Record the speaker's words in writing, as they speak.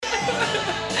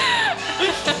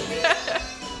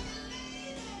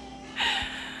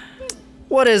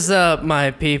What is up,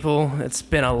 my people? It's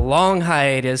been a long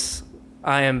hiatus.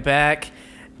 I am back,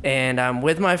 and I'm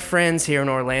with my friends here in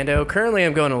Orlando. Currently,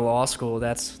 I'm going to law school.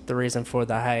 That's the reason for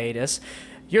the hiatus.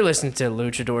 You're listening to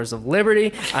Luchadors of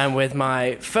Liberty. I'm with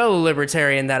my fellow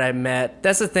libertarian that I met.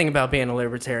 That's the thing about being a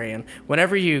libertarian.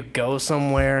 Whenever you go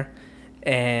somewhere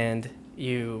and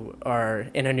you are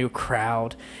in a new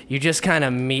crowd, you just kind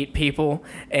of meet people.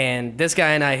 And this guy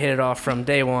and I hit it off from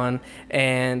day one.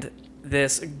 And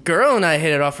this girl and I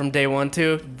hit it off from day one,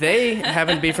 too. They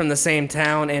happened to be from the same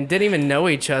town and didn't even know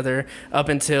each other up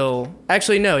until...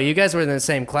 Actually, no, you guys were in the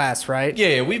same class, right?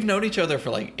 Yeah, we've known each other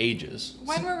for like ages.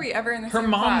 When were we ever in the Her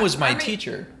same mom class? was my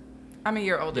teacher. I'm a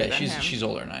year older than him. She's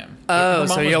older than I am. Oh, Her mom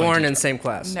so was you my weren't in teacher. the same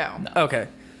class? No. Okay.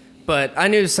 But I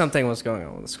knew something was going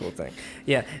on with the school thing.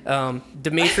 Yeah.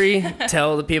 Dimitri,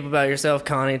 tell the people about yourself.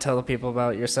 Connie, tell the people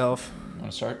about yourself.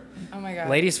 Want to start? Oh my god.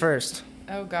 Ladies first.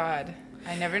 Oh god.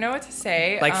 I never know what to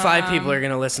say. Like 5 people are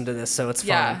going to listen to this, so it's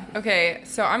Yeah. fine. Okay.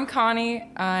 So I'm Connie.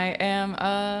 I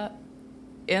am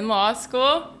in law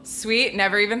school. Sweet.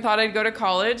 Never even thought I'd go to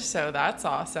college, so that's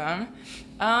awesome.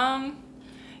 Yeah,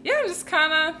 I'm just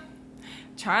kind of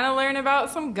trying to learn about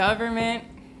some government.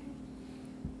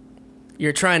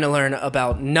 You're trying to learn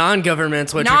about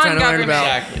non-governments, what you're trying to learn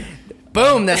about. Exactly.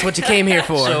 Boom, that's what you came here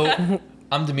for. So,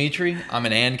 I'm Dimitri. I'm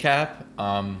an ANCAP.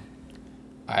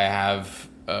 I have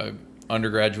a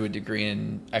undergraduate degree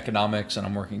in economics, and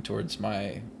I'm working towards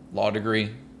my law degree.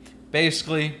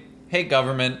 Basically, hate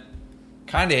government,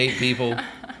 kind of hate people,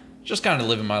 just kind of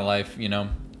living my life, you know.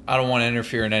 I don't want to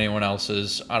interfere in anyone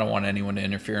else's. I don't want anyone to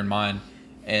interfere in mine.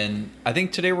 And I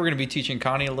think today we're going to be teaching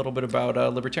Connie a little bit about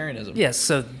libertarianism. Yes,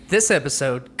 so this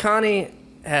episode, Connie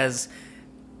has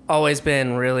always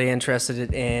been really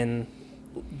interested in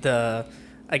the,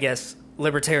 I guess,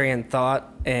 libertarian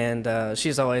thought, and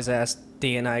she's always asked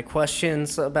Dee and I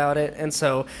questions about it. And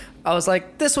so I was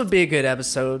like, this would be a good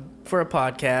episode for a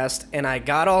podcast. And I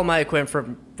got all my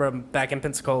equipment from back in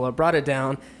Pensacola, brought it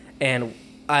down, and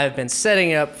I've been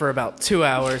setting it up for about 2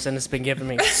 hours, and it's been giving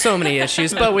me so many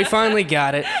issues. But we finally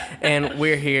got it, and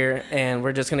we're here, and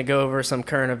we're just going to go over some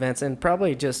current events and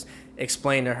probably just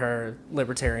explain to her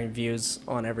libertarian views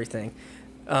on everything.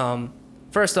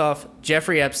 First off,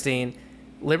 Jeffrey Epstein.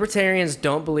 Libertarians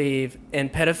don't believe in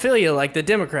pedophilia like the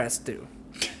Democrats do.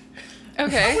 I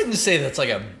Okay. wouldn't say that's like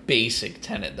a basic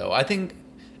tenet, though. I think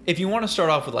if you want to start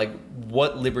off with like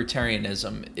what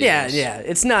libertarianism is. Yeah.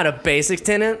 It's not a basic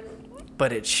tenet,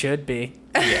 but it should be.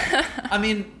 Yeah. I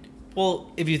mean,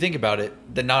 well, if you think about it,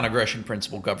 the non-aggression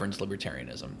principle governs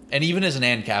libertarianism. And even as an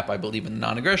ANCAP, I believe in the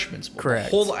non-aggression principle.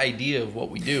 Correct. The whole idea of what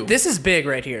we do. This is big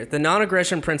right here. The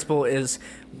non-aggression principle is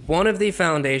one of the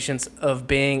foundations of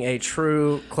being a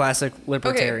true classic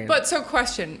libertarian. Okay, but so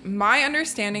question. My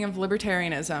understanding of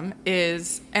libertarianism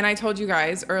is, and I told you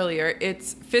guys earlier,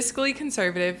 it's fiscally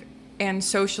conservative and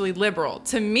socially liberal.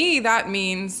 To me, that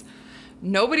means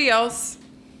nobody else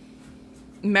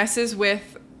messes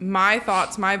with my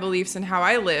thoughts, my beliefs, and how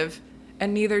I live,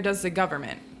 and neither does the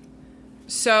government.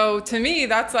 So to me,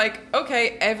 that's like, okay,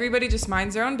 everybody just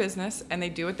minds their own business, and they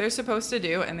do what they're supposed to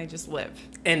do, and they just live.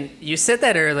 And you said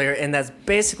that earlier, and that's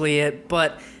basically it.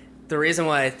 But the reason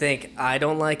why I think I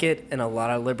don't like it, and a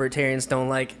lot of libertarians don't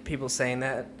like people saying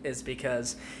that, is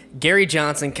because Gary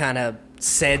Johnson kind of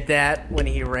said that when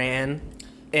he ran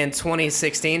in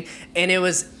 2016, and it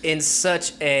was in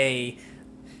such a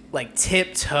like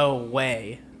tiptoe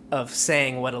way of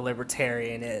saying what a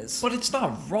libertarian is. But it's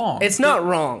not wrong. It's not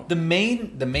wrong. The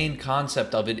main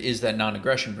concept of it is that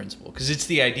non-aggression principle, because it's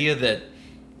the idea that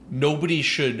nobody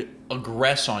should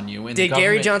aggress on you. And Did the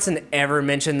Gary government- Johnson ever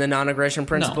mention the non-aggression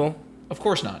principle? No, of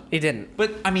course not. He didn't.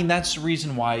 But I mean, that's the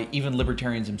reason why even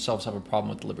libertarians themselves have a problem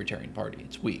with the Libertarian Party.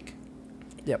 It's weak.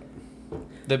 Yep.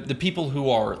 The people who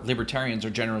are libertarians are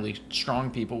generally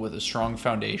strong people with a strong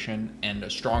foundation and a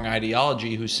strong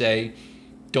ideology who say,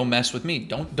 "Don't mess with me.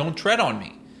 Don't tread on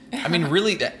me." I mean,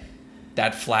 really,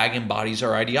 that flag embodies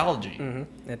our ideology.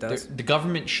 Mm-hmm. It does. The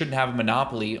government shouldn't have a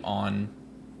monopoly on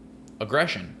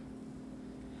aggression.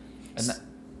 And that,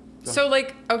 So,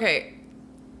 like, okay,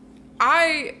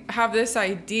 I have this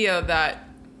idea that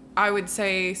I would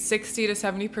say 60 to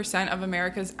 70% of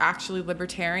America is actually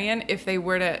libertarian if they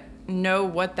were to know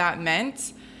what that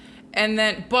meant. And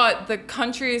then, but the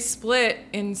country is split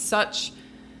in such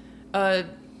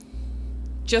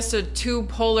just a two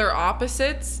polar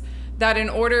opposites that in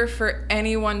order for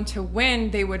anyone to win,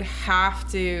 they would have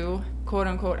to, quote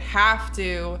unquote, have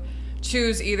to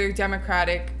choose either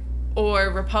Democratic or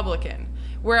Republican.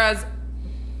 Whereas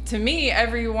to me,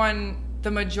 everyone,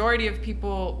 the majority of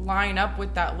people line up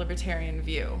with that libertarian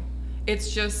view.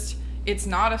 It's just, it's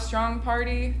not a strong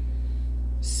party.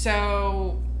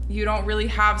 So you don't really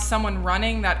have someone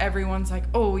running that everyone's like,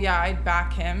 oh yeah, I'd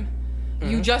back him.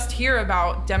 You just hear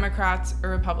about Democrats or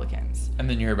Republicans. And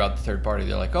then you hear about the third party.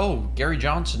 They're like, oh, Gary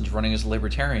Johnson's running as a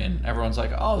libertarian. Everyone's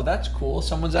like, oh, that's cool.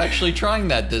 Someone's actually trying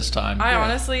that this time. I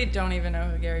honestly don't even know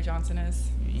who Gary Johnson is.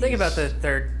 Think about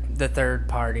the third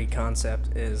party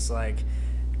concept is like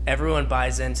everyone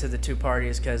buys into the two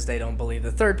parties because they don't believe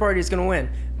the third party is going to win.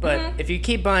 But if you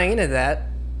keep buying into that,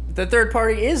 the third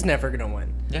party is never going to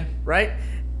win. Yeah. Right?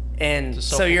 And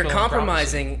so you're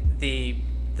compromising the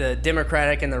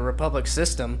Democratic and the Republic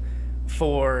system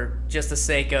for just the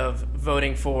sake of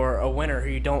voting for a winner who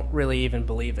you don't really even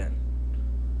believe in.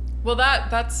 Well,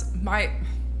 that's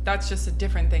just a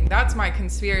different thing. That's my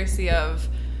conspiracy of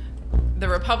the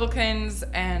Republicans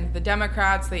and the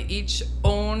Democrats. They each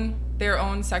own their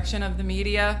own section of the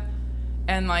media,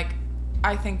 and like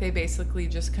I think they basically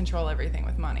just control everything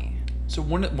with money. So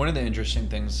one of the interesting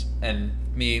things, and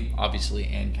me obviously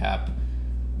and Cap,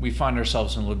 we find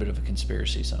ourselves in a little bit of a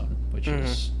conspiracy zone, which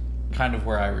is kind of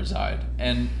where I reside.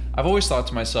 And I've always thought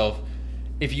to myself,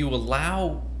 if you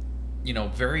allow,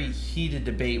 very heated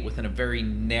debate within a very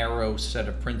narrow set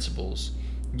of principles,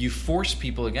 you force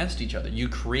people against each other. You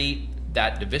create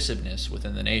that divisiveness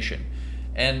within the nation.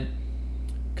 And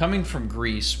coming from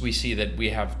Greece, we see that we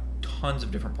have tons of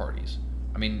different parties.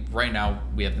 I mean, right now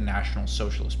we have the National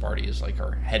Socialist Party as like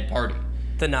our head party.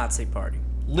 The Nazi party.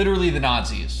 Literally the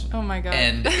Nazis. Oh my God.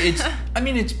 And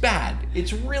it's bad.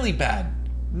 It's really bad.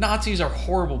 Nazis are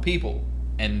horrible people.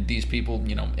 And these people,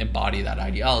 embody that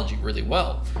ideology really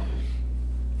well.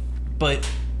 But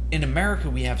in America,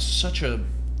 we have such a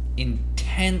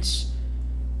intense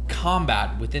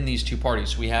combat within these two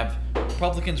parties. We have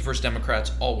Republicans versus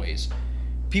Democrats always.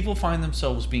 People find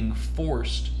themselves being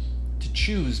forced to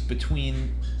choose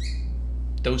between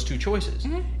those two choices.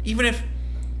 Even if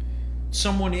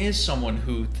someone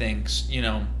who thinks,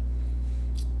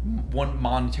 one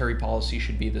monetary policy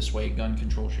should be this way, gun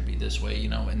control should be this way,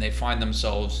 and they find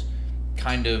themselves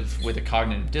kind of with a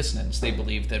cognitive dissonance. They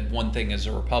believe that one thing is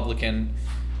a Republican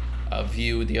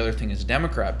view, the other thing is a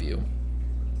Democrat view.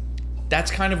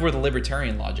 That's kind of where the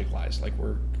libertarian logic lies. Like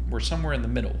we're somewhere in the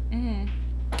middle.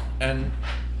 And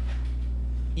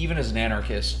even as an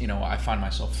anarchist, I find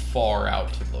myself far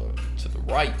out to the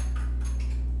right.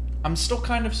 I'm still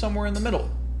kind of somewhere in the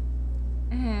middle.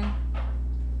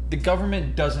 The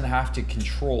government doesn't have to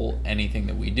control anything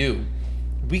that we do.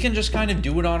 We can just kind of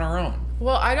do it on our own.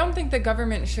 Well, I don't think the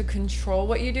government should control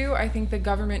what you do. I think the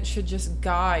government should just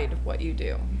guide what you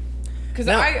do. Because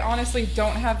I honestly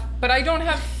don't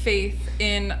have faith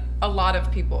in a lot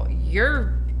of people.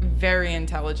 You're very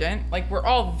intelligent. Like, we're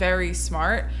all very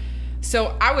smart.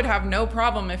 So I would have no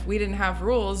problem if we didn't have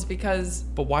rules because...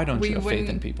 But why don't you have faith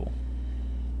in people?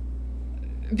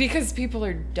 Because people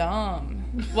are dumb.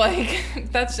 Like,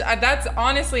 that's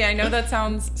honestly, I know that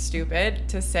sounds stupid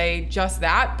to say just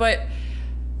that, but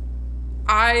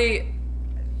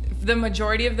the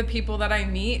majority of the people that I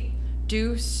meet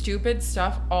do stupid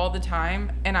stuff all the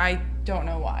time, and I don't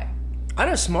know why. I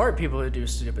know smart people who do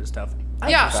stupid stuff. I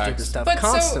do stupid stuff but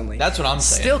constantly. That's what I'm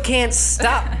saying. Still can't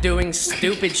stop doing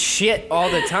stupid shit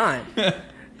all the time.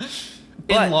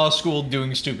 In law school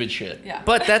doing stupid shit. Yeah.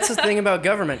 But that's the thing about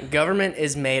government. Government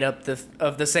is made up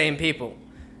of the same people.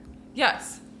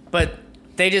 Yes. But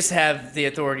they just have the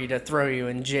authority to throw you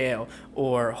in jail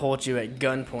or hold you at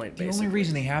gunpoint, basically. The only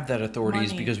reason they have that authority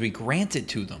is Money. because we grant it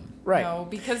to them. Right. No,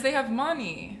 because they have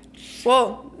money.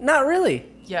 Well, not really.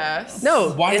 Yes.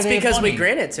 No, Why do it's they have because we money?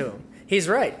 grant it to them. He's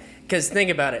right. Because think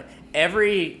about it.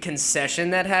 Every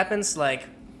concession that happens, like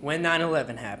when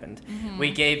 9/11 happened,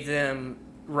 we gave them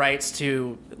rights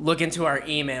to look into our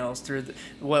emails through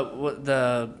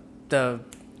the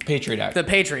Patriot Act. The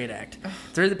Patriot Act.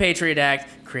 Through the Patriot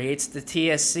Act creates the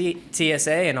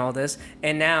TSA and all this,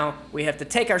 and now we have to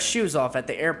take our shoes off at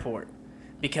the airport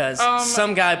because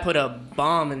some guy put a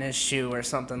bomb in his shoe or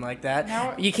something like that.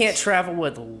 Now- You can't travel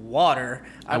with water.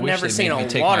 I've wish never they seen made me a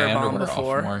take water my bomb underwear off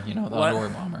before. more, the What? underwear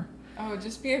bomber. Oh,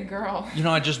 just be a girl.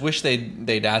 I just wish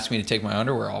they'd ask me to take my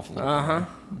underwear off a little Uh-huh.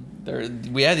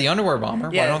 We had the underwear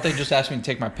bomber. Yeah. Why don't they just ask me to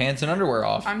take my pants and underwear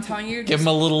off? I'm telling you. Give them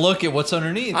a little look at what's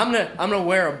underneath. I'm gonna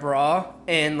wear a bra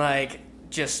and like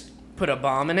just put a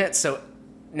bomb in it. So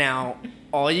now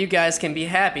all you guys can be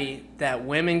happy that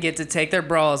women get to take their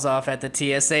bras off at the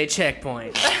TSA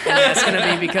checkpoint, and that's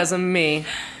gonna be because of me.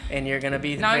 And you're gonna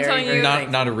be Now I'm very, telling very you-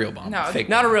 thankful. not a real bomb. No. Fake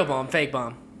Not bomb. a real bomb, fake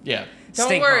bomb. Yeah. Don't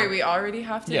Stink worry, bomb. we already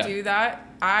have to Yeah. do that.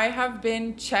 I have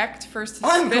been checked for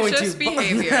I'm going suspicious to-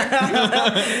 behavior. You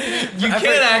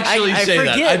can't actually I say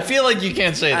that. forget. I feel like you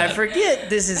can't say I that. forget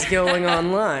this is going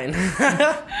online.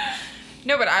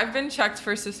 No, but I've been checked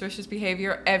for suspicious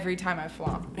behavior every time I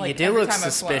flown. You do every look time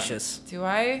I've flown. suspicious. Do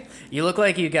I? You look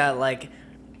like you got like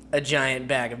a giant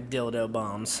bag of dildo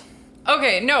bombs.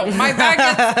 Okay, no, my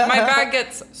bag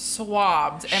gets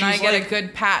swabbed, and I She's get like- a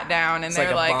good pat down, and It's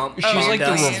they're like a like, bump. oh, She's like the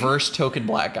dust. reverse token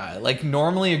black guy. Like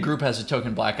normally a group has a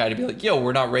token black guy to be like, yo,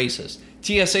 we're not racist.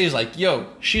 TSA is like, yo,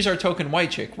 she's our token white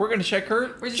chick. We're gonna check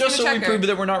her We're just just so gonna we check her." prove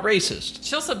that we're not racist.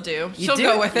 She'll subdue. You She'll do-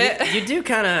 go with it. You do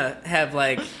kind of have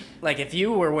like if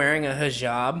you were wearing a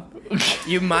hijab,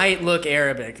 you might look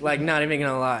Arabic. Like, not even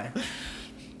gonna lie.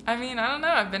 I mean, I don't know.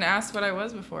 I've been asked what I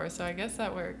was before, so I guess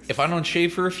that works. If I don't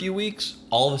shave for a few weeks,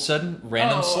 all of a sudden,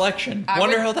 random Oh, selection. I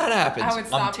Wonder would- how that happens. I would I'm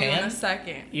stop you in tan. a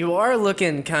second. You are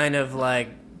looking kind of like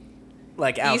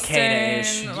Al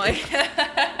Qaeda-ish. Eastern, like,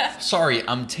 Sorry,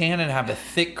 I'm tan and have a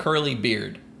thick curly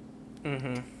beard.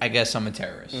 I guess I'm a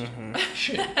terrorist.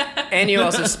 Shit. And you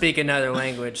also speak another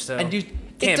language, so And dude,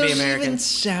 can't it be doesn't American. even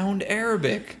sound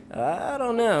Arabic. I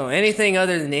don't know. Anything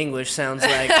other than English sounds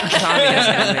like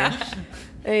communism to me.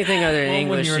 Anything other than Well, when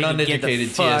English, you're an you can get the uneducated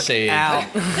fuck TSA out.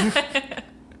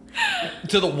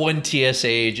 To the one TSA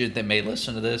agent that may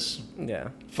listen to this, Yeah.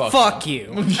 Fuck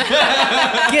you.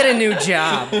 Get a new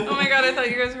job. oh my god, I thought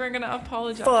you guys were gonna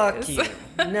apologize. Fuck you.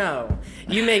 No.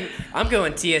 I'm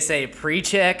going TSA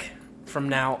pre-check from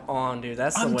now on, dude.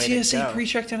 That's the I'm way to TSA go.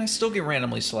 pre-checked and I still get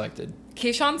randomly selected.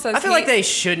 Keyshawn says I feel like they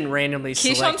shouldn't randomly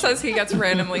select Keyshawn you. says he gets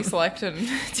randomly selected.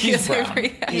 He's TSA brown.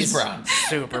 pre- He's brown.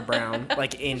 super brown,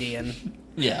 like Indian,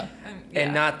 Yeah. Yeah.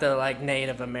 and not the like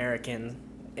Native American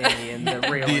Indian, the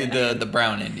real Indian. The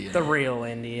brown Indian. The real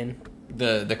Indian.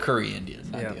 The curry Indian,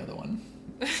 not Yeah. the other one.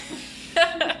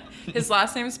 His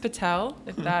last name is Patel.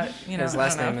 If that, His I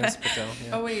last don't name know. is Patel.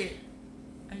 Yeah. Oh wait,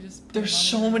 I just. put There's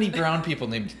him on so many brown people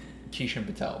named Keishan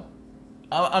Patel.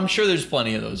 I'm sure there's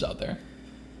plenty of those out there.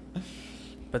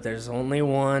 But there's only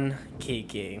one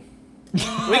Kiki. We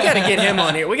gotta get him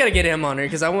on here. We gotta get him on here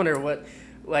because I wonder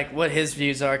what his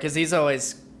views are because he's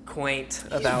always quaint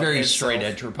He's about a very himself. straight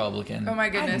edge Republican. Oh my I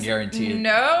goodness. can guarantee it.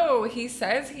 No, he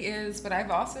says he is, but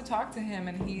I've also talked to him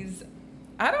and he's.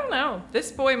 I don't know.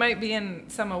 This boy might be in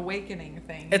some awakening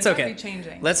thing. It's He okay. Might be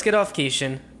changing. Let's get off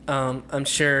Keishan. I'm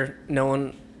sure no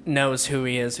one knows who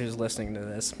he is who's listening to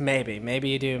this. Maybe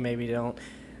you do, maybe you don't.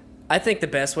 I think the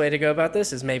best way to go about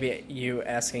this is maybe you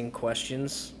asking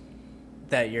questions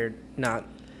that you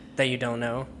don't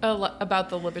know. About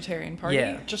the Libertarian Party.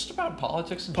 Yeah. Just about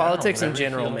politics in Politics general. in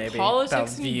general, whatever you maybe. Politics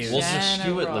about in views. feel. We'll just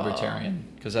skew it General. libertarian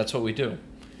because that's what we do.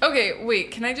 Okay,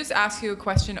 wait. Can I just ask you a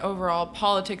question overall?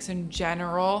 Politics in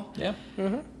general. Yeah.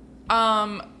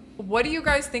 What do you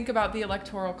guys think about the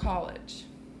Electoral College?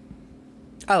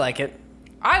 I like it.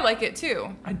 I like it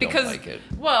too. I don't because, like it.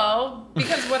 Well,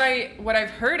 because what I've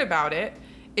heard about it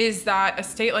is that a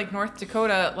state like North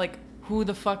Dakota, like who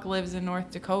the fuck lives in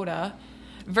North Dakota,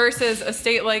 versus a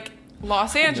state like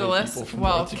Los Angeles, people from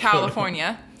well, North Dakota.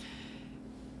 California.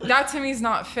 That to me is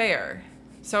not fair.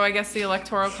 So I guess the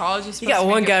Electoral College is supposed You got to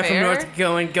one make guy it from fair. North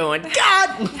Dakota going,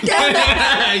 God damn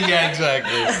it! Yeah,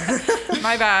 exactly.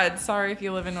 My bad. Sorry if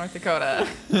you live in North Dakota.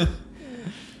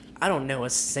 I don't know a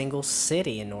single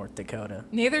city in North Dakota.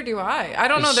 Neither do I. I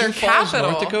don't know Is their Sioux Falls,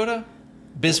 capital. North Dakota?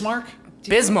 Bismarck?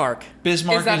 Bismarck.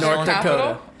 Bismarck Is that is their North capital?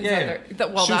 Dakota. Is Yeah. that their,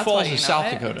 well, Sioux that's Falls why you is know South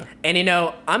it. Dakota. And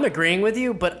I'm agreeing with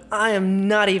you, but I am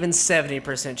not even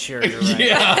 70% sure you're right.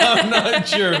 Yeah, I'm not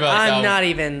sure about that. I'm not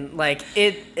even like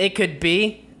it could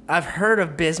be. I've heard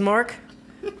of Bismarck.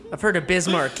 I've heard of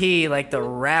Bismarcky, like the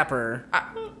rapper.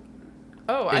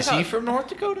 Oh, I Is he thought, from North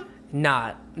Dakota?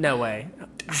 Not. No way.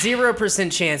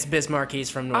 0% chance Bismarcky's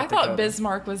from North I thought Dakota.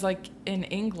 Bismarck was like in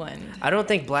England. I don't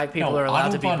think black people are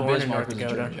allowed to be born in North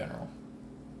Dakota. General.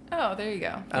 Oh, there you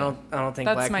go. I don't think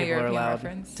That's black my people are European allowed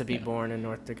reference. to be born in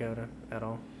North Dakota at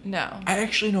all. No. I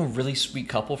actually know a really sweet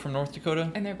couple from North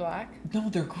Dakota. And they're black? No,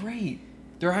 they're great.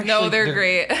 They're actually No, they're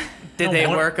great. Did No, they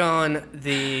one- work on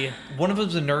the? One of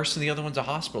them's a nurse and the other one's a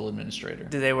hospital administrator.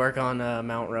 Did they work on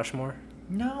Mount Rushmore?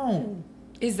 No,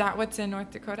 Is that what's in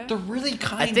North Dakota? they're really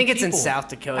kind. I think it's in people. South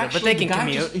Dakota, but Actually, they the can guy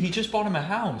commute. he just bought him a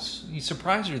house. He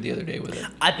surprised her the other day with it.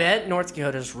 I bet North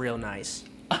Dakota's real nice.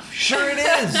 I'm sure it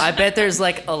is. I bet there's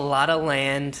like a lot of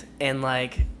land and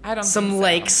like I don't some think so.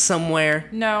 lakes somewhere.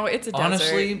 No, it's a desert.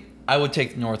 Honestly, I would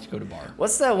take the North Dakota bar.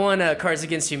 What's that one Cards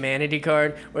Against Humanity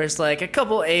card where it's like a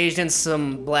couple Asians,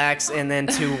 some blacks, and then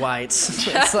 2 whites?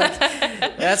 It's like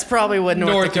that's probably what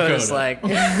North Dakota's Dakota.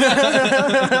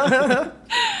 like.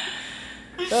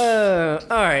 All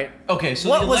right. Okay, so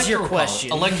What the was your Electoral question?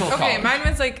 College, Electoral Okay, College. mine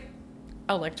was like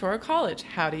Electoral College.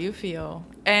 How do you feel?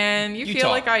 And you You feel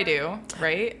talk. like I do,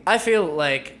 right? I feel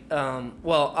like,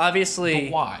 well, obviously,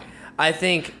 But why? I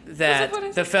think that what I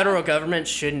the said. federal government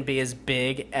shouldn't be as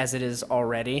big as it is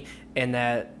already, and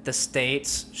that the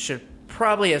states should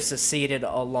probably have seceded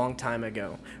a long time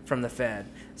ago from the Fed.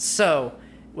 So,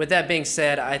 with that being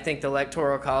said, I think the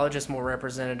Electoral College is more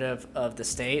representative of the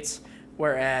states,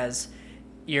 whereas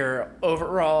your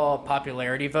overall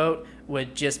popularity vote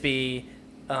would just be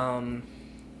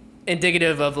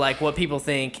indicative of like what people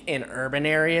think in urban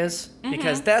areas,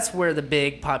 because that's where the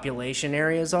big population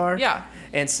areas are. Yeah.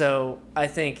 And so I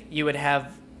think you would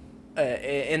have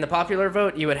in the popular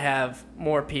vote, you would have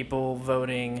more people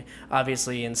voting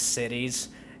obviously in cities,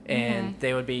 and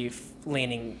they would be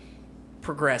leaning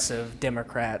progressive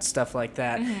Democrat, stuff like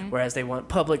that, whereas they want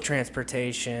public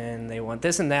transportation, they want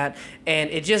this and that, and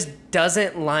it just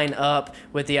doesn't line up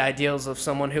with the ideals of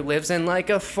someone who lives in like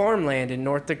a farmland in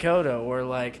North Dakota, or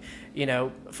like, you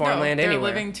know, farmland they're anywhere.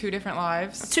 living two different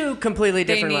lives. Two completely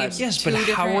They different need- lives. Yes, Two but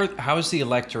different- how is the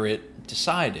electorate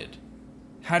decided?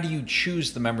 How do you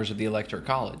choose the members of the electoral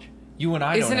college? You and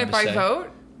I Isn't don't have it a by say. vote?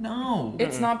 No.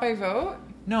 It's not by vote?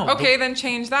 No. Okay, then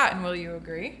change that, and will you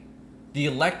agree?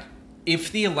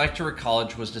 If the electorate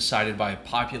college was decided by a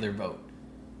popular vote,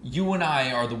 you and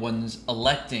I are the ones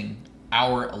electing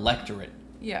our electorate.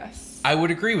 Yes. I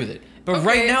would agree with it. But Okay.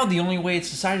 right now, the only way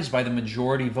it's decided is by the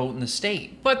majority vote in the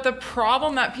state. But the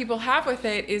problem that people have with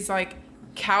it is like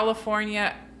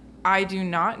California, I do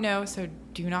not know, so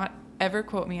do not ever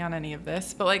quote me on any of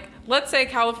this. But like, let's say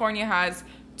California has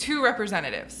 2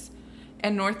 representatives,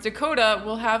 and North Dakota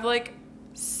will have like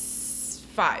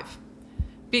 5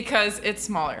 because it's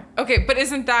smaller. Okay, but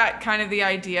isn't that kind of the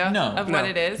idea of what No.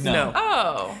 it is? No.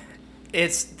 Oh.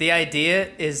 It's the idea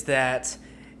is that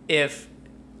if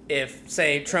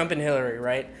say Trump and Hillary,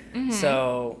 right?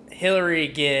 So Hillary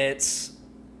gets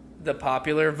the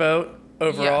popular vote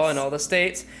overall Yes. in all the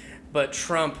states, but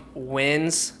Trump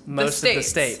wins most of the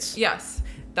states. Yes.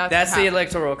 That's what the happened.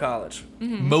 Electoral College.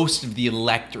 Most of the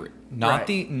electorate, not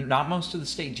Right. not most of the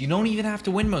states. You don't even have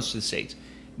to win most of the states.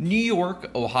 New York,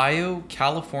 Ohio,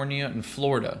 California, and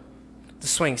Florida, The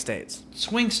swing states.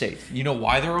 swing states. You know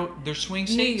why they're swing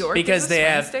states? New York Because is a they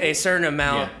swing have state? a certain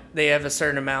amount. Yeah. They have a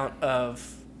certain amount of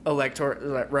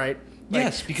elector, right? Like,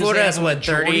 Yes, because Florida they has have a what,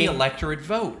 majority 30? electorate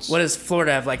votes. What does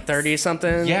Florida have? Like 30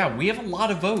 something? Yeah, we have a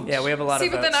lot of votes. Yeah, we have a lot See,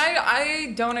 of but votes. then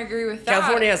I don't agree with that.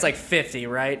 California has like 50,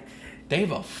 right? They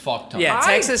have a fuck ton. Yeah, I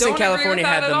Texas and don't agree California with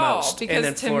that have the at all, most, and because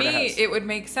then to Florida me has. it would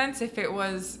make sense if it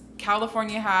was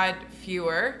California had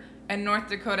fewer and North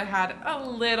Dakota had a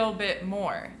little bit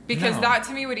more, because No. that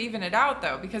to me would even it out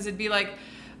though, because it'd be like,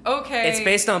 okay, It's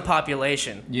based on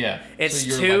population. Yeah. It's so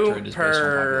your 2 electorate is based on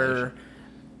per. population.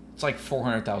 It's like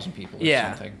 400,000 people or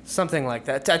Yeah, something. like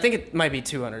that. I think it might be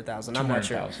 200,000. I'm not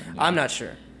sure. 200,000, yeah. I'm not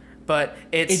sure, but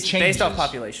it's It based off changes.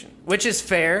 population, which is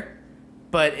fair.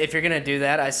 But if you're gonna do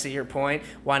that, I see your point.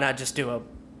 Why not just do a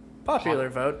popular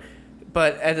vote?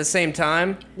 But at the same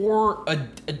time, Or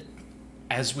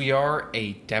as we are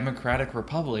a democratic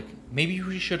republic, maybe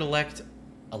we should elect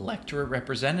electorate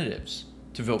representatives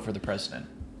to vote for the president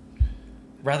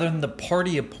rather than the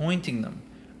party appointing them.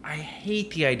 I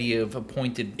hate the idea of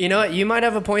appointed. you know what? You might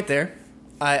have a point there.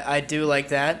 I do like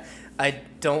that. I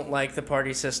don't like the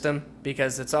party system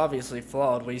because it's obviously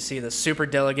flawed. We see the super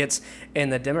delegates in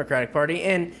the Democratic Party,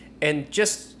 and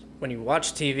just when you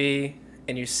watch TV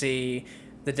and you see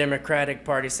the Democratic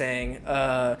Party saying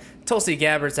Tulsi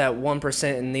Gabbard's at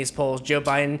 1% in these polls, Joe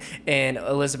Biden and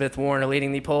Elizabeth Warren are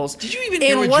leading the polls. Did you even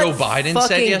hear what Joe Biden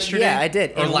said yesterday? Yeah, I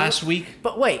did. Or In last what- week?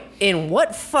 But wait, in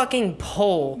what fucking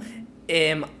poll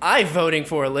am I voting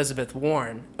for Elizabeth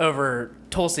Warren over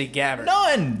Tulsi Gabbard?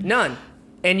 None.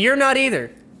 And you're not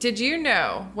either. Did you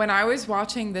know when I was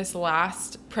watching this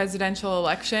last presidential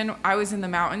election, I was in the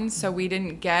mountains, so we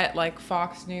didn't get like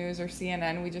Fox News or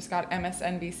CNN. We just got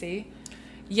MSNBC.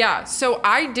 Yeah, so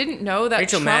I didn't know that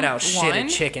Rachel Trump Maddow shit won. a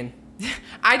chicken.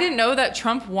 I didn't know that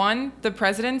Trump won the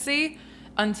presidency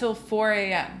until 4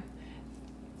 a.m.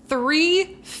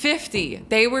 3:50.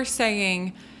 They were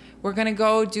saying, we're going to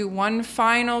go do one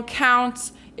final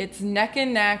count. It's neck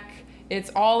and neck. It's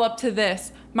all up to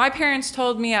this. My parents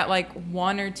told me at like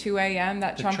 1 or 2 a.m.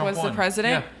 that Trump was the won.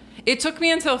 president. Yeah. It took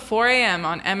me until 4 a.m.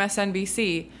 on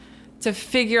MSNBC to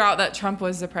figure out that Trump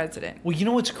was the president. Well, you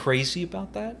know what's crazy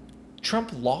about that?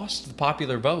 Trump lost the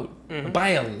popular vote by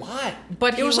a lot.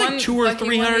 But it was like 200,000 or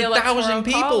 300,000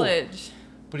 people. College.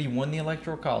 But he won the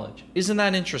electoral college. Isn't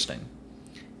that interesting?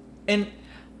 And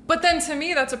But then to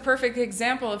me, that's a perfect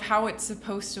example of how it's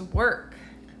supposed to work.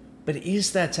 but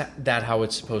is that how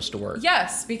it's supposed to work?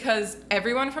 Yes, because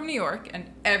everyone from New York and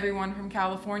everyone from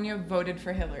California voted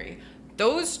for Hillary.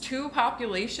 Those two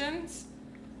populations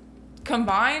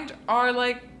combined are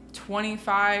like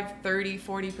 25, 30,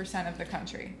 40% of the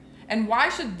country. And why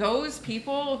should those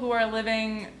people who are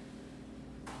living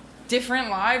different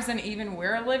lives than even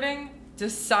we're living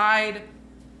decide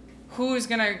who's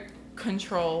going to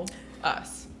control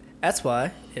us? That's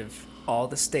why if all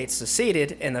the states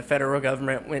seceded and the federal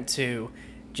government went to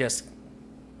just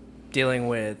dealing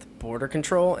with border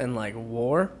control and like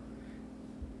war,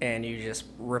 and you just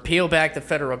repeal back the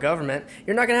federal government,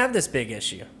 you're not going to have this big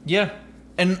issue. Yeah,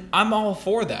 and I'm all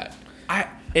for that.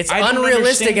 It's I don't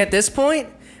unrealistic understand- at this point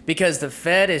because the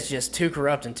Fed is just too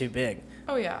corrupt and too big.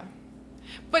 Oh, yeah.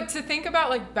 But to think about,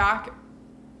 like, back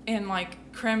in,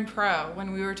 like, Crim Pro,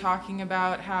 when we were talking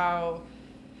about how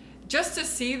just to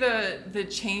see the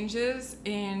changes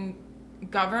in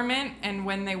government and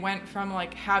when they went from,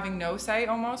 like, having no say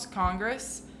almost,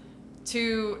 Congress,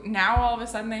 to now all of a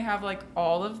sudden they have, like,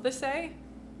 all of the say?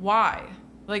 Why?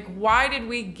 Like, why did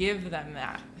we give them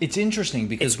that? It's interesting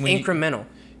because It's when incremental.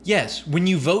 Yes, when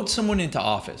you vote someone into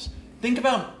office, think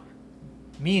about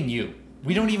me and you.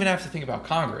 We don't even have to think about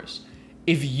Congress.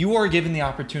 If you are given the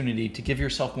opportunity to give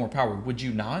yourself more power, would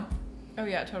you not? Oh,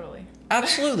 yeah, totally.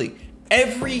 Absolutely.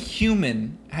 Every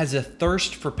human has a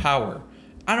thirst for power.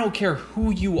 I don't care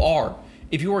who you are.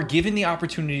 If you are given the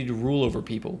opportunity to rule over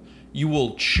people, you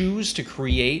will choose to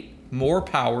create more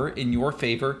power in your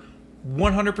favor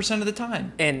 100% of the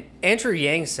time. And Andrew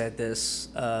Yang said this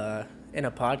in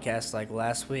a podcast like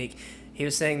last week. He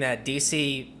was saying that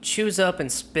DC chews up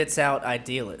and spits out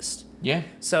idealists. Yeah.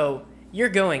 So you're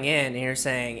going in and you're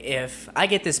saying, if I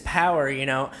get this power, you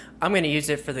know, I'm going to use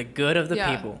it for the good of the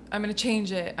people. I'm going to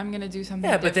change it. I'm going to do something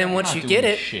Yeah, but then different. once Not you doing get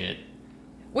it, shit.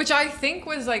 Which I think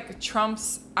was like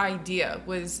Trump's idea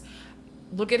was,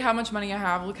 look at how much money I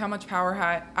have, look how much power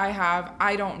I have,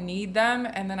 I don't need them.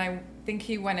 And then I think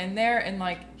he went in there and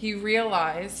like he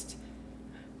realized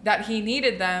that he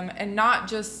needed them and not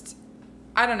just,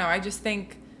 I don't know, I just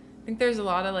think there's a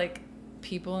lot of like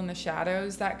people in the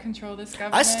shadows that control this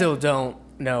government. I still don't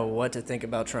know what to think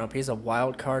about Trump. He's a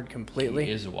wild card completely.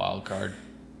 He is a wild card.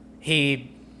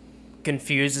 He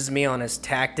confuses me on his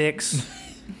tactics.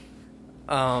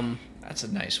 That's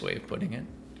a nice way of putting it.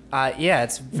 Yeah,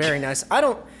 it's very nice. I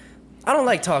don't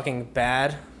like talking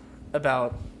bad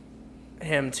about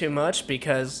him too much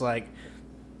because like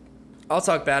I'll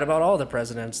talk bad about all the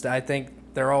presidents. I think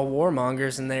they're all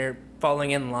warmongers and they're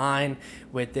falling in line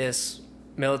with this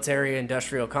military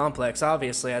industrial complex.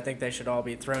 Obviously, I think they should all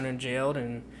be thrown in jail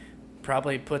and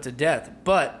probably put to death.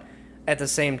 But at the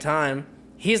same time,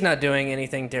 he's not doing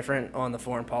anything different on the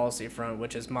foreign policy front,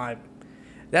 which is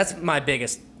that's my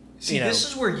biggest. See, this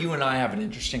is where you and I have an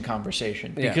interesting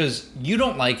conversation Yeah. because you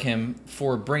don't like him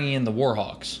for bringing in the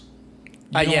Warhawks.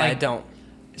 I don't.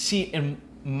 See, and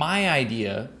my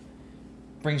idea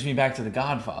brings me back to The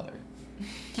Godfather.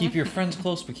 Keep your friends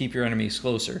close, but keep your enemies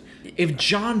closer. If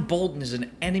John Bolton is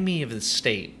an enemy of the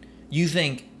state, you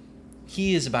think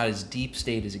he is about as deep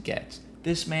state as it gets.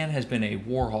 This man has been a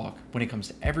warhawk when it comes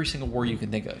to every single war you can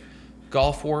think of.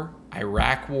 Gulf War,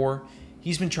 Iraq War.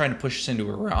 He's been trying to push us into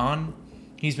Iran.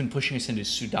 He's been pushing us into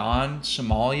Sudan,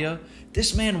 Somalia.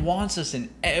 This man wants us in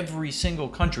every single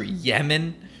country.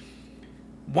 Yemen.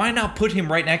 Why not put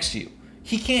him right next to you?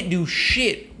 He can't do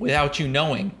shit without you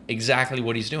knowing exactly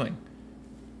what he's doing.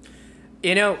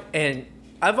 You know, and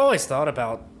I've always thought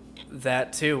about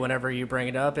that too whenever you bring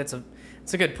it up. It's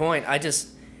a good point. I just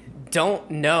don't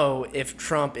know if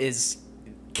Trump is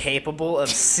capable of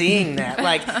seeing that.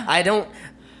 Like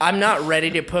I'm not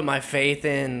ready to put my faith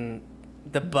in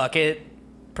the bucket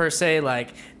per se,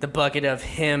 like the bucket of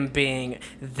him being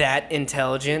that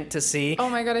intelligent to see. Oh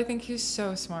my God, I think he's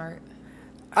so smart.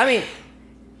 I mean,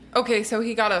 Okay, so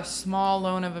he got a small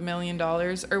loan of $1 million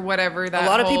or whatever that a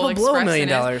lot of whole people blow $1 expression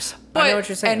million. is. I know what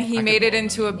you're saying. And he I made could it blow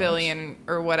into $1 $1 million. billion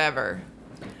or whatever.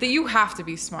 That you have to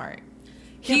be smart.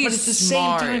 Yeah, He's but at the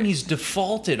smart. same time, he's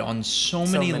defaulted on so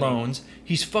many loans.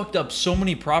 He's fucked up so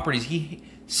many properties. He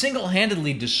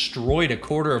single-handedly destroyed a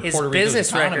quarter of his Puerto Rico's business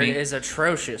economy. record is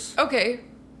atrocious. Okay,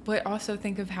 but also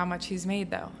think of how much he's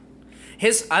made though.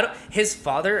 His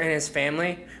father and his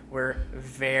family were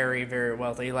very, very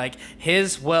wealthy. Like,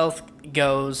 his wealth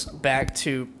goes back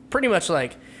to pretty much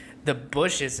like the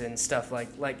Bushes and stuff. Like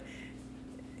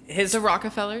his The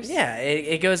Rockefellers? yeah,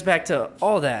 it goes back to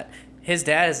all that. His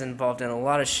dad is involved in a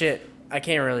lot of shit. I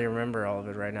can't really remember all of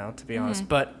it right now, to be honest.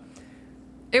 But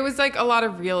It was like a lot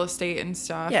of real estate and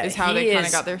stuff Yeah, is how he they kind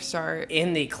is- of got their start.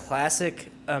 in the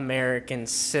classic American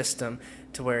system,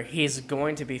 to where he's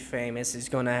going to be famous, he's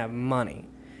going to have money,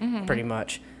 pretty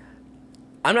much.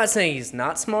 I'm not saying he's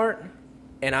not smart,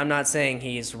 and I'm not saying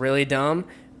he's really dumb,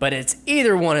 but it's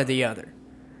either one or the other.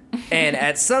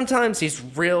 And sometimes he's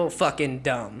real fucking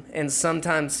dumb, and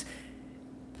sometimes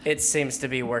it seems to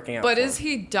be working out. But for is him.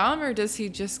 he dumb, or does he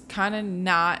just kind of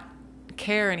not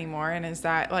care anymore? And is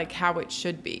that like how it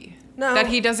should be? No. That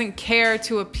he doesn't care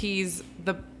to appease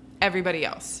everybody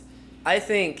else. I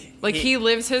think Like he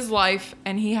lives his life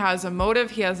and he has a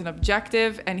motive, he has an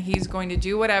objective, and he's going to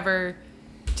do whatever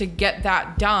to get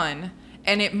that done.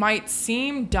 And it might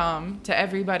seem dumb to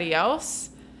everybody else,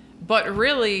 but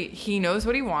really he knows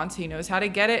what he wants, he knows how to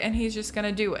get it, and he's just going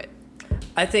to do it.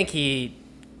 I think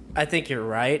you're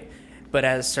right, but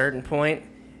at a certain point,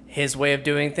 his way of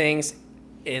doing things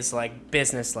is like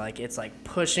business-like. It's like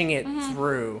pushing it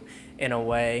through in a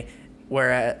way,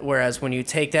 whereas when you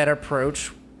take that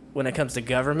approach when it comes to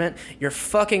government, you're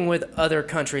fucking with other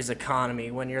countries'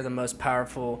 economy when you're the most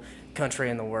powerful country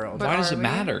in the world. But Why does are it we?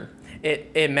 matter?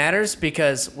 It matters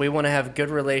because we want to have good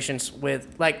relations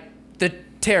with, like, the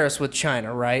tariffs with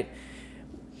China, right?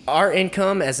 Our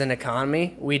income as an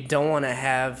economy, we don't want to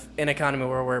have an economy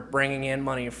where we're bringing in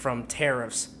money from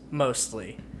tariffs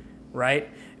mostly, right?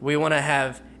 We want to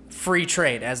have free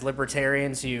trade. As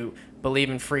libertarians, you believe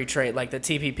in free trade. Like the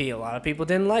TPP, a lot of people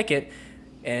didn't like it,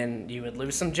 and you would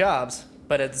lose some jobs.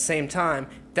 But at the same time,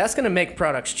 that's going to make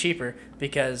products cheaper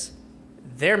because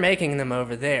they're making them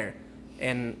over there.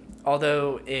 And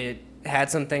although it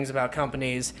had some things about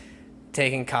companies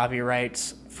taking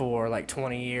copyrights for like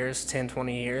 20 years, 10,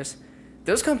 20 years,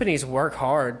 those companies work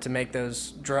hard to make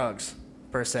those drugs,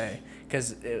 per se,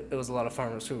 because it was a lot of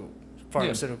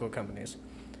pharmaceutical companies.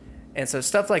 And so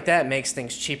stuff like that makes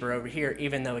things cheaper over here,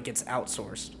 even though it gets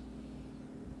outsourced.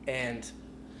 And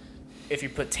if you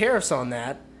put tariffs on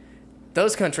that,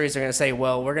 those countries are going to say,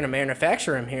 well, we're going to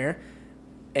manufacture them here,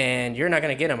 and you're not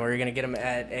going to get them, or you're going to get them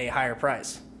at a higher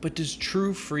price. But does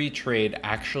true free trade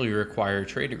actually require a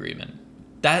trade agreement?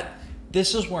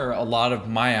 This is where a lot of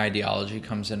my ideology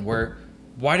comes in, where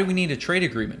why do we need a trade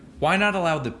agreement? Why not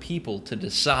allow the people to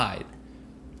decide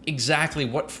exactly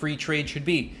what free trade should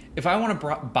be? If I want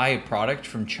to buy a product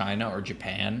from China or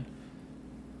Japan,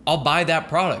 I'll buy that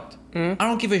product. I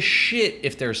don't give a shit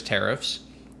if there's tariffs.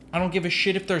 I don't give a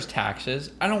shit if there's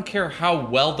taxes. I don't care how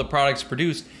well the product's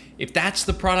produced. If that's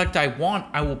the product I want,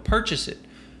 I will purchase it.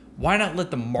 Why not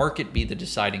let the market be the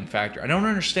deciding factor? I don't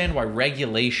understand why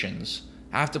regulations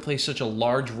have to play such a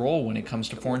large role when it comes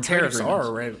to foreign trade Tariffs agreements.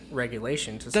 are a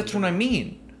regulation. That's what I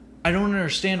mean. I don't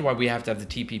understand why we have to have the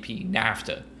TPP,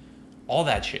 NAFTA, all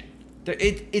that shit.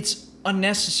 It's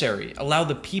unnecessary. Allow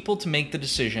the people to make the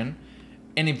decision,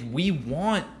 and if we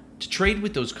want to trade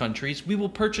with those countries, we will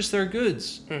purchase their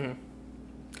goods. Mm-hmm.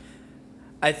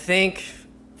 I think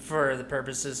for the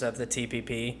purposes of the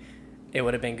TPP, it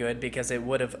would have been good because it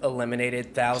would have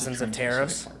eliminated thousands of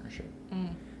tariffs.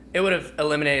 It would have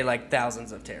eliminated like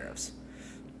thousands of tariffs.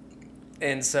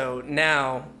 And so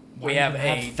now we have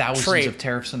thousands trade. of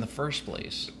tariffs in the first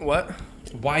place. What?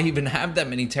 Why even have that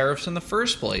many tariffs in the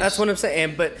first place? That's what I'm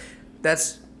saying. But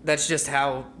that's just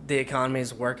how the economy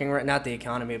is working right. Not the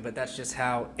economy, but that's just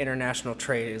how international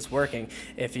trade is working.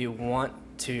 If you want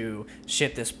to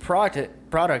ship this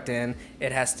product in,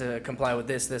 it has to comply with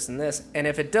this, this, and this. And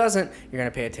if it doesn't, you're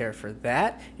going to pay a tariff for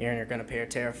that. You're going to pay a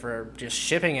tariff for just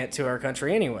shipping it to our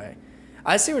country anyway.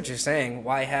 I see what you're saying.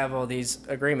 Why have all these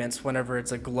agreements whenever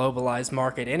it's a globalized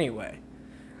market anyway?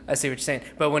 I see what you're saying.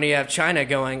 But when you have China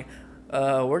going,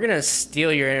 we're going to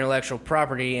steal your intellectual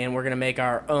property and we're going to make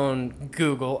our own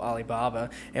Google,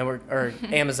 Alibaba, or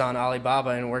Amazon,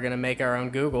 Alibaba, and we're going to make our own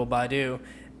Google, Baidu,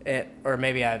 or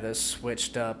maybe I have this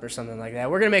switched up or something like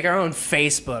that. We're going to make our own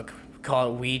Facebook,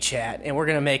 call it WeChat, and we're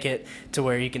going to make it to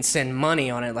where you can send money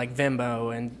on it like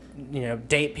Venmo and,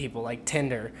 date people like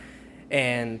Tinder.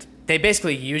 And they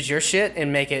basically use your shit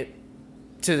and make it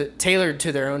tailored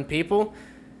to their own people.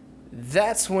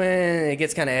 That's when it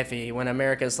gets kind of iffy, when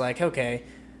America's like, okay,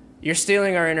 you're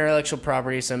stealing our intellectual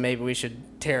property, so maybe we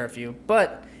should tariff you.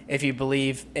 But if you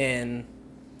believe in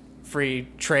free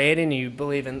trade and you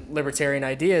believe in libertarian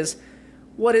ideas,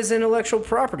 what is intellectual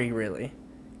property really?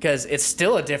 Because it's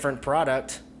still a different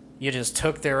product. You just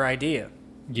took their idea.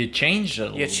 You changed it a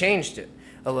little You changed it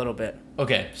a little bit.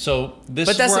 Okay, so this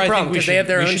But is that's where the I problem, think we 'cause should, they have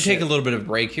their we own should take shit. a little bit of a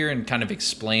break here and kind of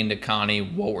explain to Connie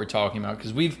what we're talking about,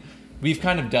 because we've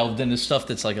kind of delved into stuff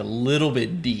that's like a little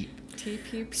bit deep.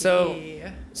 TPP.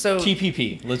 So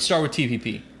TPP. Let's start with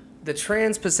TPP. the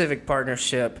Trans-Pacific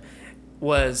Partnership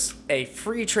was a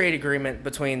free trade agreement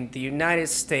between the United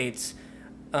States,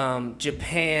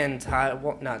 Japan, It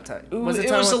was a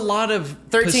Taiwan? lot of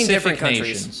 13 Pacific different countries.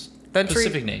 nations. Country-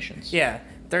 Pacific nations. Yeah,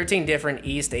 13 different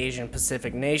East Asian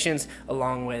Pacific nations,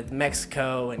 along with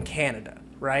Mexico and Canada,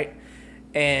 right?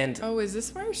 And Oh, is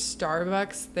this where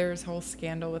Starbucks? There's a whole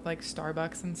scandal with like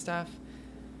Starbucks and stuff.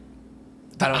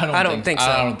 I don't think so.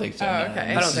 I don't think so. Oh, no.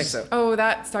 okay. I don't think so. Oh,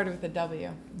 that started with a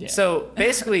W. Yeah. So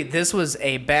basically, this was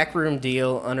a backroom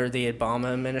deal under the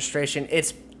Obama administration.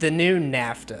 It's the new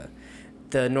NAFTA,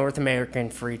 the North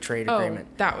American Free Trade Oh,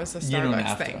 Agreement. that was the You know Starbucks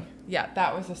NAFTA. thing. Yeah,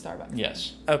 that was the Starbucks.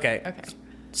 Yes. Okay. Okay.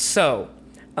 So,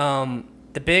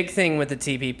 the big thing with the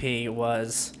TPP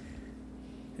was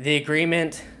the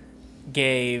agreement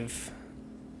gave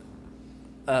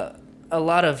a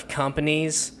lot of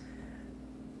companies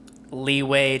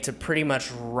leeway to pretty much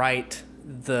write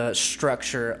the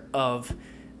structure of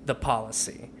the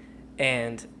policy.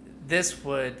 And this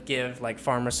would give like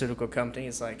pharmaceutical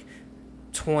companies like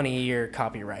 20-year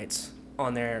copyrights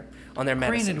on their medicines.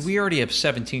 Granted, we already have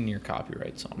 17-year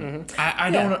copyrights on it.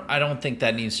 Mm-hmm. I don't think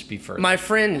that needs to be further. My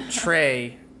friend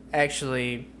Trey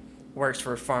actually works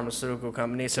for a pharmaceutical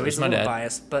company, so he's a my little dad.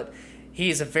 biased, but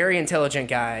he's a very intelligent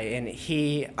guy, and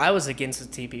I was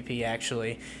against the TPP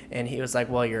actually, and he was like,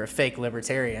 well, you're a fake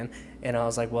libertarian, and I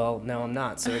was like, well, no, I'm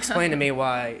not. So explain to me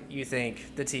why you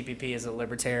think the TPP is a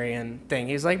libertarian thing.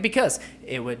 He's like, because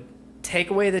it would take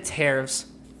away the tariffs,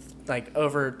 like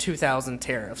over 2,000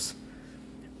 tariffs,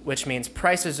 which means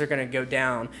prices are going to go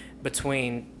down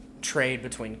between trade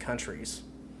between countries.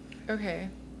 Okay.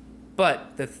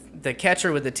 But the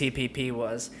catcher with the TPP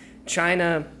was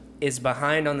China is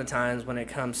behind on the times when it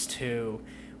comes to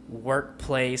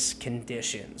workplace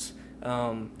conditions,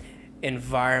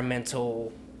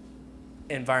 environmental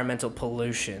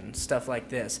pollution, stuff like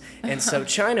this. And so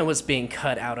China was being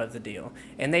cut out of the deal,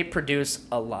 and they produce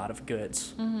a lot of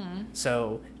goods. Mm-hmm.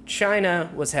 So China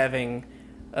was having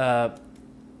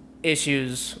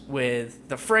issues with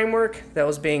the framework that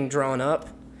was being drawn up,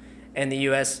 and the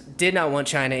U.S. did not want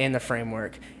China in the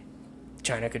framework.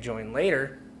 China could join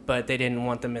later, but they didn't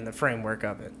want them in the framework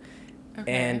of it.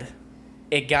 Okay. And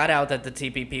it got out that the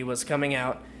TPP was coming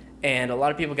out, and a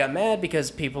lot of people got mad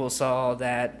because people saw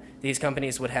that these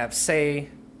companies would have say,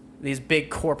 these big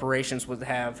corporations would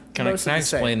have Can I most of the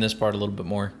say. explain this part a little bit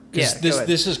more? Yeah, Because go ahead.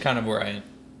 this is kind of where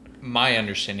my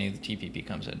understanding of the TPP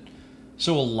comes in.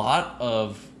 So a lot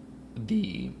of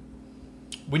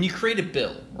when you create a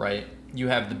bill, right, you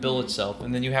have the bill itself,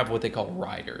 and then you have what they call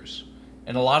riders.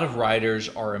 And a lot of riders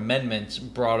are amendments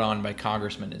brought on by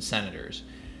congressmen and senators.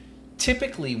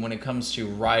 Typically, when it comes to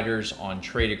riders on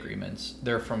trade agreements,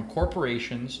 they're from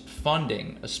corporations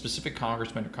funding a specific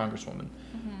congressman or congresswoman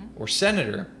or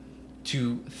senator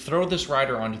to throw this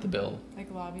rider onto the bill.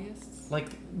 Like lobbyists? Like,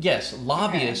 yes,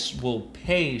 lobbyists will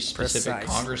pay specific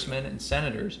Precise. congressmen and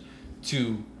senators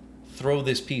to throw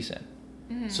this piece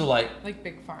in. So, like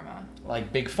Big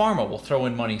Pharma. Big Pharma will throw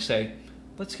in money, say,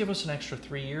 let's give us an extra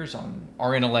 3 years on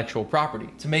our intellectual property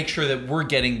to make sure that we're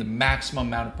getting the maximum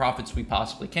amount of profits we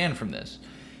possibly can from this.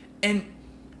 And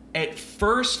at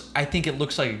first, I think it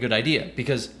looks like a good idea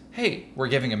because, hey, we're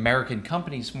giving American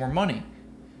companies more money.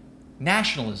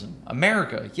 Nationalism,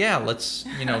 America, yeah, let's,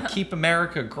 keep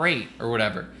America great or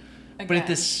whatever. But at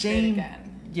the same,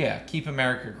 yeah, keep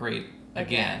America great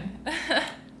again.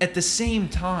 At the same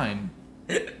time,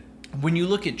 when you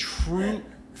look at true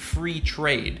free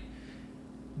trade,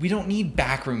 we don't need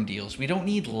backroom deals. We don't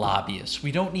need lobbyists.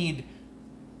 We don't need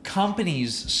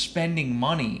companies spending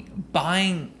money,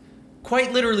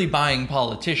 quite literally buying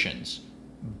politicians,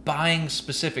 buying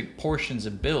specific portions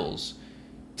of bills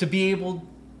to be able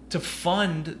to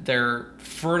fund their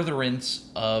furtherance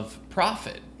of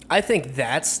profit. I think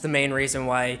that's the main reason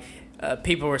why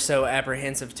people were so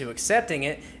apprehensive to accepting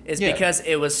it is Yeah. because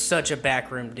it was such a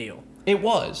backroom deal. It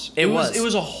was. It was. It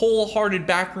was a wholehearted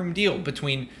backroom deal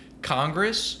between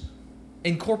Congress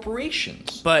and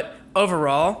corporations. But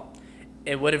overall,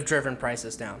 it would have driven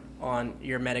prices down on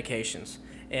your medications,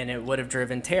 and it would have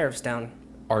driven tariffs down.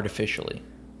 Artificially.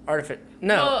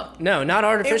 No, not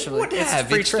artificially. It would It's have.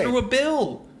 free It's trade. through a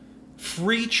bill.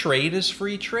 Free trade is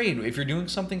free trade. If you're doing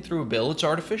something through a bill, it's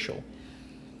artificial.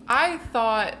 I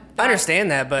thought. I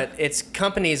understand that, but it's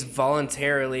companies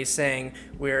voluntarily saying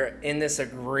we're in this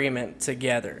agreement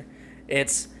together.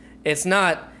 It's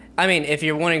not. I mean, if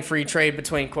you're wanting free trade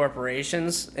between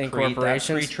corporations and Create that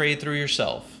corporations, free trade through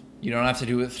yourself. You don't have to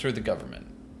do it through the government.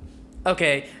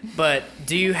 okay, but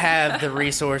do you have the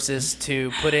resources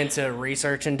to put into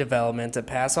research and development to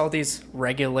pass all these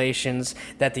regulations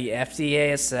that the FDA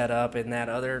has set up and that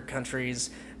other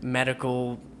countries'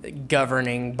 medical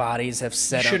governing bodies have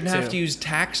set You up? shouldn't have to use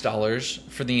tax dollars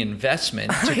for the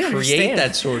investment to I create understand.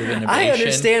 that sort of innovation. I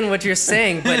understand what you're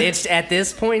saying, but it's at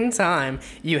this point in time,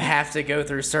 you have to go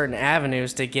through certain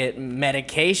avenues to get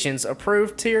medications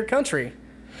approved to your country.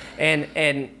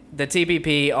 And the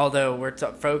TPP, although we're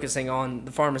focusing on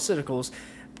the pharmaceuticals,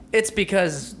 it's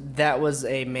because that was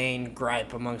a main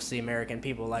gripe amongst the American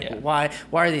people. Like, Yeah. why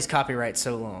are these copyrights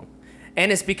so long? And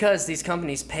it's because these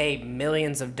companies pay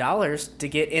millions of dollars to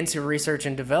get into research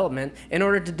and development in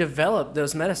order to develop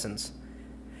those medicines.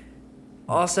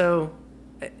 Also,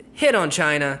 hit on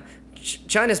China.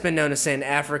 China's been known to send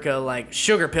Africa like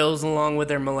sugar pills along with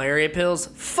their malaria pills.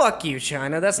 Fuck you,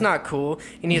 China. That's not cool.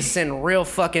 You need to send real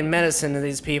fucking medicine to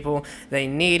these people. They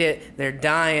need it. They're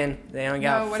dying. They don't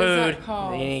got what food. is that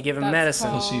called? You need to give them That's medicine.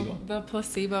 called Placebo. The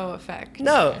placebo effect.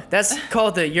 No, that's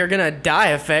called the you're gonna die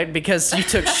effect because you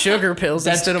took sugar pills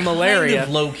That's instead of malaria. kind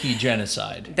of low-key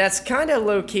genocide. That's kind of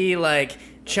low key, like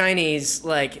Chinese,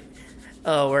 like,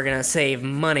 oh, we're gonna save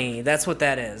money. That's what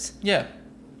that is. Yeah.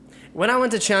 When I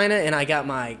went to China and I got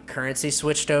my currency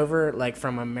switched over, like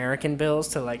from American bills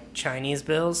to like Chinese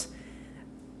bills,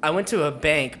 I went to a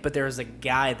bank, but there was a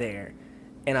guy there.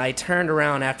 And I turned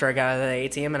around after I got out of the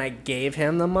ATM and I gave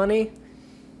him the money.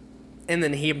 And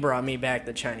then he brought me back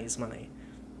the Chinese money.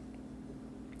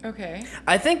 Okay.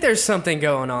 I think there's something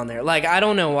going on there. Like, I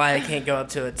don't know why I can't go up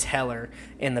to a teller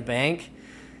in the bank.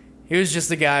 He was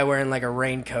just a guy wearing like a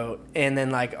raincoat, and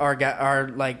then like our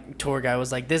like tour guy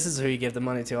was like, "This is who you give the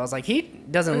money to." I was like, "He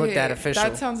doesn't look that official."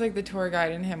 That sounds like the tour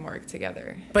guide and him work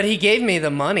together. But he gave me the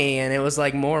money, and it was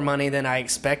like more money than I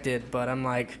expected. But I'm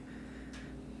like,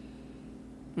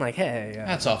 hey,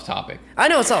 That's off topic. I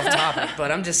know it's off topic,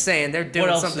 but I'm just saying they're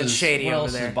doing something shady what over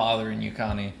else there. is bothering you,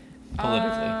 Connie?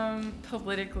 Politically.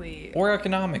 Politically. Or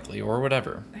economically, or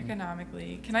whatever.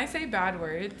 Economically. Can I say bad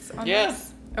words on Yeah.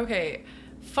 this? Okay.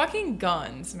 Fucking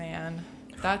guns, man.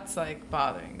 That's like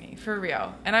bothering me. For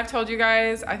real. And I've told you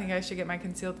guys, I think I should get my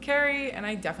concealed carry, and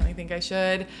I definitely think I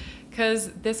should,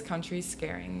 because this country's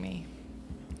scaring me.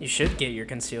 You should get your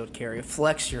concealed carry.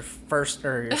 Flex your first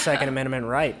or your Second Amendment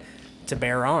right to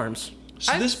bear arms.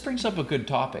 So this brings up a good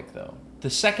topic, though. The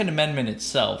Second Amendment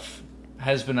itself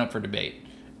has been up for debate.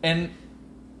 And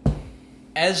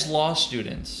as law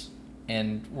students,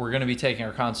 and we're going to be taking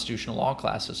our constitutional law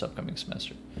class this upcoming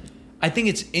semester, I think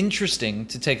it's interesting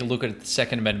to take a look at the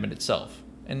Second Amendment itself.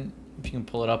 And if you can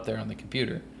pull it up there on the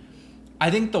computer,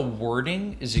 I think the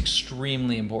wording is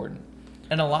extremely important.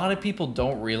 And a lot of people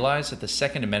don't realize that the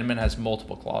Second Amendment has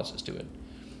multiple clauses to it.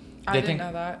 I They didn't think-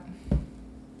 know that.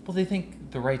 Well, they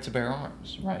think the right to bear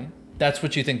arms, right? That's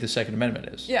what you think the Second Amendment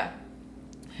is. Yeah.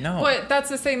 No. But that's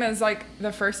the same as like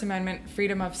the First Amendment,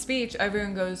 freedom of speech.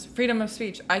 Everyone goes, freedom of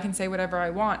speech. I can say whatever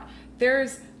I want.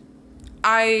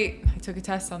 I took a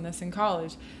test on this in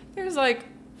college. There's like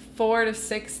 4 to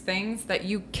 6 things that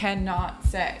you cannot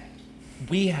say.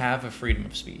 We have a freedom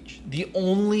of speech. The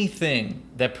only thing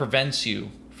that prevents you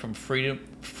from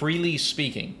freely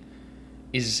speaking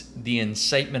is the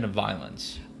incitement of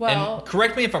violence. Well- and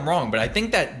correct me if I'm wrong, but I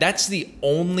think that's the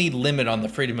only limit on the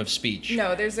freedom of speech.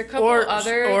 No, there's a couple Or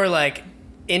other.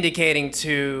 indicating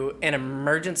to an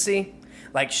emergency,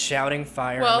 like shouting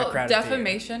fire in Well, the crowded theater.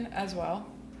 defamation as well.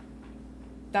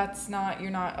 That's not,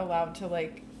 you're not allowed to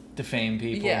like. Defame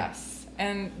people. Yes.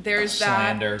 And there's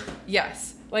Slander. that.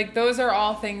 Yes. Like those are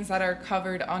all things that are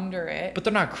covered under it. But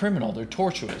they're not criminal. They're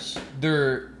tortuous.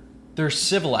 They're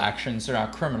civil actions. They're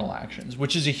not criminal actions,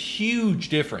 which is a huge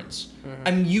difference. Mm-hmm.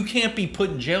 I mean, you can't be put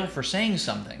in jail for saying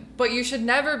something. But you should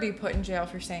never be put in jail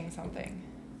for saying something.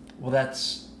 Well,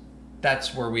 that's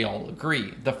where we all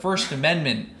agree. The First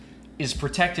Amendment is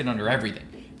protected under everything.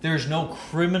 There's no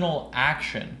criminal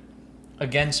action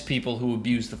against people who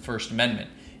abuse the First Amendment.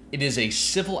 It is a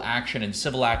civil action and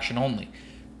civil action only.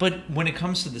 But when it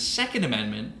comes to the Second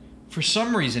Amendment, for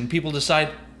some reason, people decide,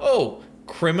 oh,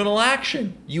 criminal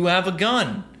action. You have a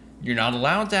gun. You're not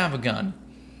allowed to have a gun.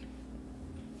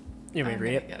 You may I'm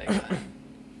read gonna it. get a gun.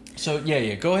 So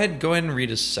yeah. Go ahead and read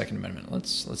his Second Amendment.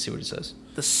 Let's see what it says.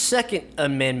 The Second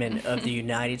Amendment of the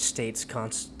United States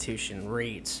Constitution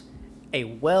reads, "A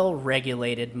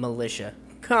well-regulated militia,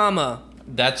 comma."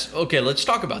 That's okay. Let's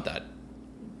talk about that.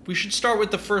 We should start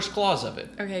with the first clause of it.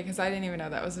 Okay, because I didn't even know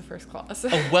that was the first clause.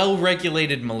 A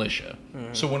well-regulated militia.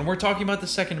 So when we're talking about the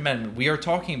Second Amendment, we are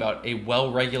talking about a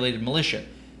well-regulated militia.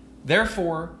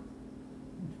 Therefore,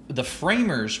 the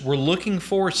framers were looking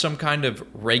for some kind of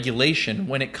regulation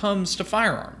when it comes to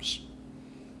firearms.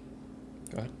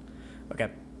 Go ahead. Okay.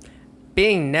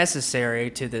 Being necessary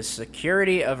to the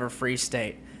security of a free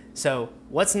state. So,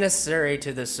 what's necessary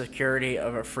to the security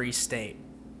of a free state?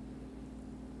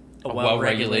 A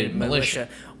well-regulated militia.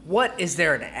 What is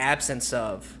there an absence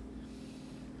of?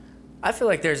 I feel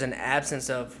like there's an absence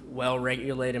of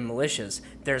well-regulated militias.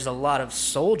 There's a lot of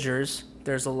soldiers.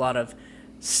 There's a lot of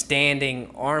standing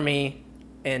army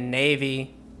and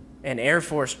navy and Air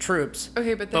Force troops.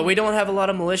 Okay, but we don't have a lot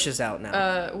of militias out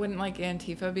now. Wouldn't like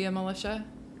Antifa be a militia?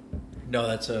 No,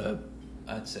 that's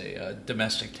a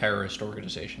domestic terrorist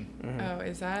organization. Oh,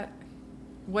 is that?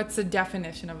 What's the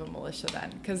definition of a militia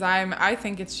then? Because I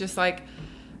think it's just like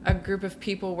a group of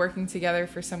people working together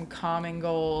for some common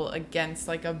goal against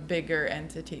like a bigger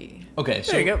entity. Okay,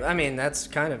 so there you go. I mean, that's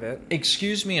kind of it.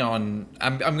 excuse me on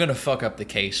I'm gonna fuck up the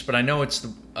case, but I know it's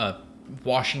the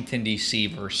Washington D.C.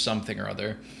 versus something or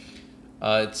other.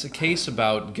 It's a case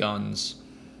about guns,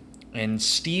 and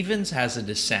Stevens has a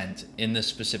dissent in this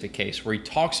specific case where he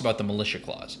talks about the militia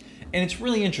clause, and it's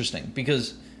really interesting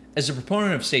because as a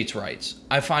proponent of states' rights,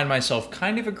 I find myself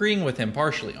kind of agreeing with him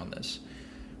partially on this,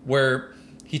 where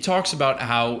he talks about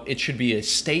how it should be a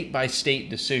state-by-state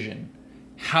decision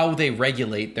how they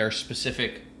regulate their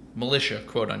specific militia,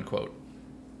 quote unquote.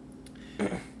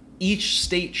 Each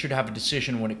state should have a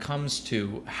decision when it comes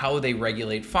to how they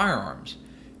regulate firearms,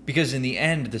 because in the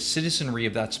end, the citizenry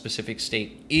of that specific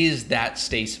state is that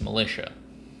state's militia.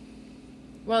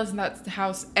 Well, isn't that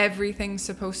how everything's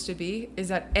supposed to be? Is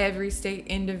that every state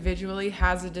individually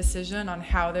has a decision on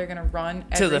how they're going to run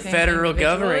everything Till the federal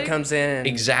government individually? comes in and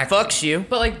Exactly. fucks you.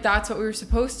 But like that's what we were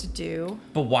supposed to do.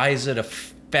 But why is it a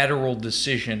federal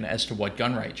decision as to what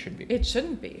gun rights should be? It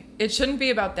shouldn't be. It shouldn't be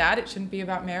about that. It shouldn't be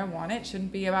about marijuana. It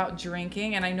shouldn't be about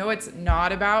drinking. And I know it's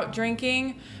not about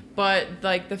drinking, but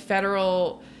like the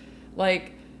federal,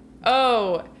 like,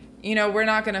 oh, you know, we're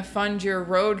not going to fund your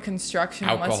road construction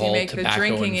unless you Alcohol, make the tobacco,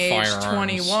 drinking and age firearms.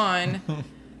 21.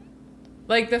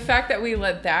 Like the fact that we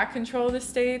let that control the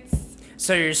states.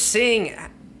 So you're seeing,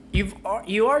 you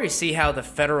already see how the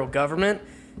federal government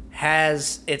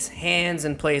has its hands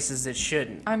in places it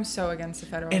shouldn't. I'm so against the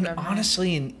federal And government.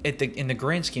 honestly, in the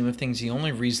grand scheme of things, the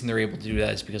only reason they're able to do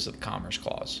that is because of the Commerce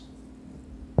Clause.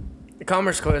 The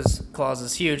Commerce Clause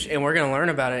is huge, and we're going to learn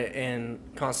about it in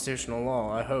constitutional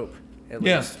law, I hope, at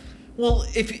least. Well,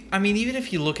 even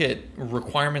if you look at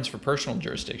requirements for personal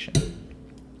jurisdiction,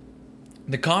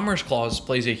 the Commerce Clause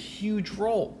plays a huge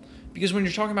role. Because when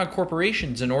you're talking about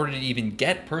corporations, in order to even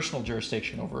get personal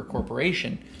jurisdiction over a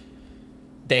corporation,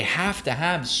 they have to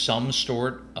have some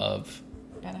sort of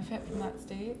benefit from that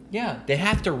state. Yeah, they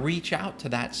have to reach out to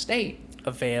that state.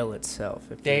 Avail itself,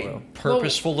 if you will.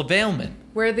 Purposeful availment.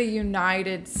 We're the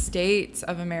United States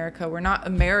of America. We're not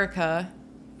America.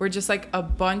 We're just like a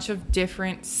bunch of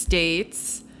different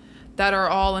states that are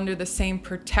all under the same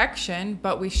protection,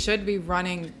 but we should be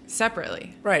running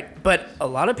separately. Right, but a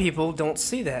lot of people don't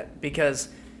see that because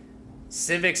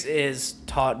civics is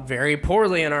taught very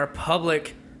poorly in our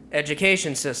public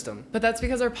education system. But that's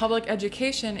because our public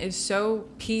education is so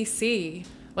PC.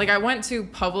 Like I went to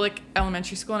public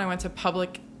elementary school and I went to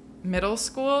public middle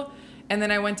school and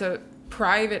then I went to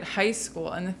private high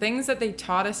school, and the things that they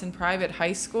taught us in private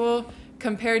high school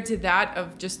compared to that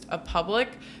of just a public,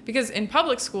 because in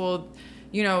public school,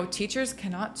 you know, teachers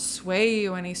cannot sway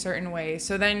you any certain way.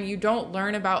 So then you don't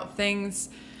learn about things.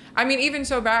 I mean, even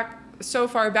so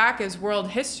far back as world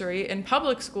history, in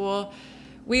public school,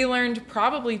 we learned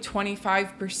probably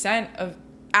 25% of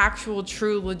actual,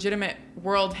 true, legitimate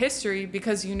world history,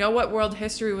 because you know what world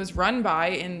history was run by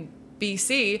in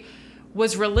BC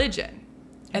was religion.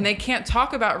 And they can't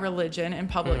talk about religion in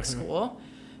public school.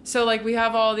 So like we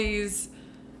have all these,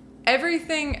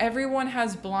 everyone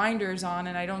has blinders on,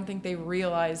 and I don't think they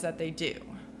realize that they do.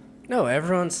 No,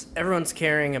 everyone's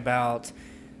caring about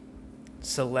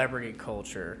celebrity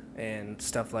culture and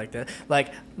stuff like that.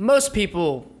 Like most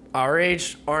people our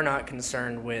age are not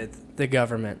concerned with the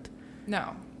government.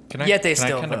 No. Yet they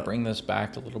still I kind of vote. bring this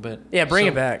back a little bit? Yeah, bring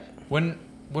it back. When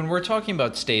we're talking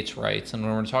about states' rights and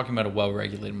when we're talking about a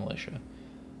well-regulated militia,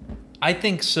 I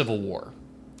think Civil War.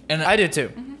 And I do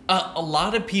too. A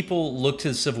lot of people look to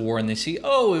the Civil War and they see,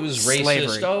 oh, it was racist.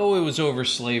 Slavery. Oh, it was over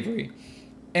slavery.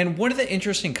 And one of the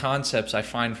interesting concepts I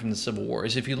find from the Civil War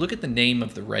is if you look at the name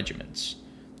of the regiments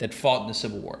that fought in the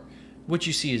Civil War, what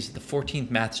you see is the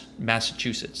 14th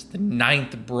Massachusetts, the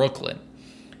 9th Brooklyn.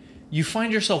 You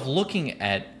find yourself looking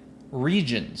at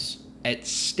regions, at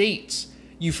states.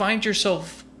 You find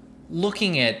yourself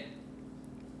looking at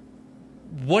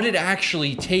what it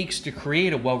actually takes to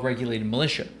create a well-regulated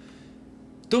militia.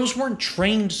 Those weren't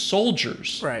trained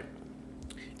soldiers. Right.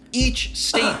 Each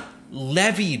state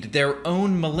levied their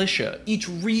own militia. Each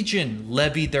region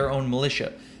levied their own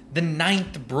militia. The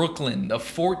 9th Brooklyn, the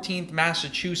 14th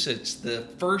Massachusetts, the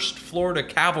 1st Florida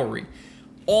Cavalry.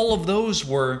 All of those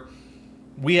were,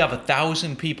 we have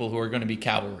 1,000 people who are going to be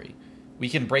cavalry. We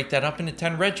can break that up into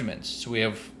 10 regiments. So we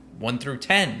have 1 through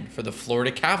 10 for the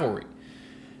Florida Cavalry.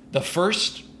 The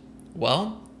 1st,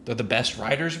 well, they're the best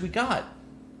riders we got.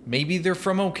 Maybe they're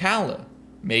from Ocala.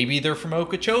 Maybe they're from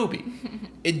Okeechobee.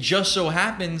 It just so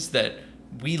happens that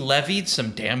we levied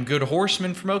some damn good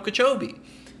horsemen from Okeechobee.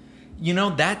 You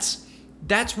know, that's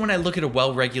when I look at a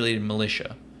well-regulated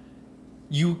militia.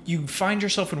 You find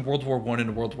yourself in World War I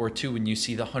and World War II and you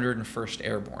see the 101st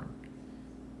Airborne.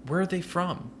 Where are they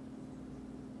from?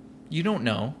 You don't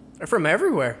know. They're from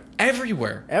everywhere.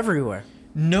 Everywhere. Everywhere.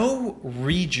 No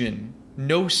region,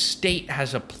 no state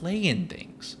has a play in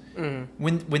things.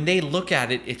 When they look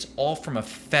at it, it's all from a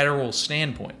federal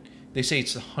standpoint. They say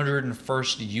it's the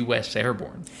 101st U.S.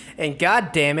 Airborne. And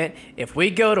God damn it, if we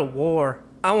go to war,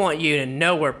 I want you to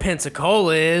know where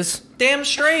Pensacola is. Damn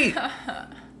straight. I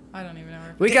don't even know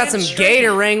where. We got some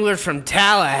Gator Wranglers from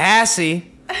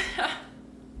Tallahassee.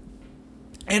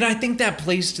 And I think that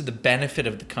plays to the benefit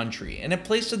of the country, and it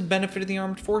plays to the benefit of the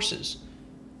armed forces.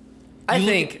 I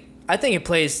think it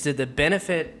plays to the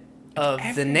benefit of the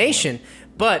everyone. nation.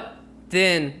 But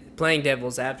then, playing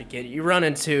devil's advocate, you run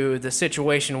into the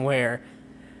situation where,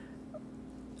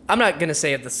 I'm not going to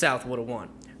say if the South would have won,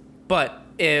 but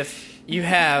if you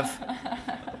have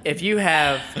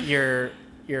your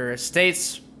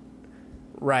state's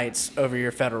rights over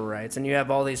your federal rights, and you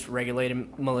have all these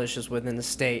regulated militias within the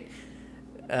state,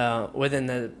 within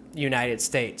the United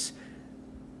States,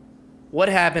 what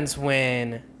happens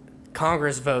when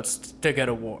Congress votes to go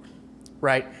to war,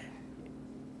 right?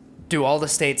 Do all the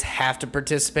states have to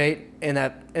participate in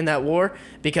that war?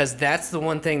 Because that's the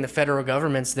one thing the federal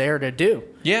government's there to do.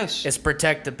 Yes. Is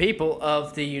protect the people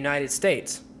of the United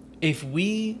States. If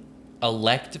we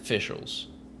elect officials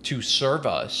to serve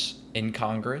us in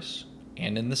Congress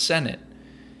and in the Senate,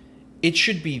 it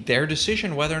should be their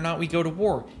decision whether or not we go to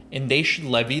war, and they should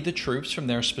levy the troops from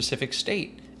their specific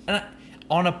state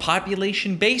on a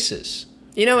population basis.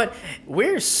 You know what?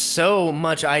 We're so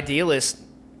much idealist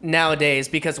nowadays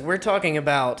because we're talking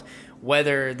about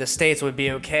whether the states would be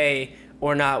okay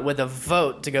or not with a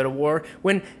vote to go to war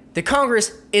when the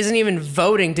Congress isn't even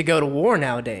voting to go to war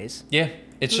nowadays. Yeah,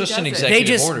 it's Who just an does it? executive They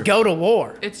just order. go to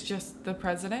war. It's just the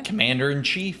president.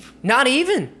 Commander-in-chief. Not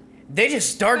even. They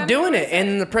just start Then doing what it. is And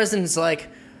it? the president's like,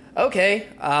 okay,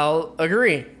 I'll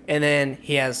agree. And then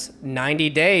he has 90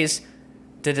 days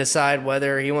to decide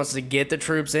whether he wants to get the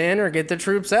troops in or get the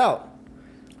troops out.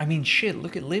 I mean, shit,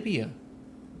 look at Libya.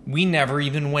 We never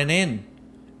even went in,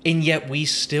 and yet we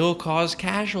still cause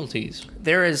casualties.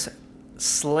 There is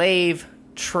slave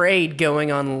trade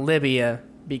going on in Libya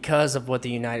because of what the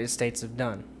United States have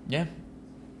done, Yeah,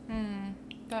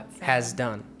 That's sad. has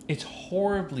done. it's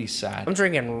horribly sad. I'm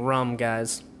drinking rum,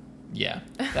 guys. Yeah,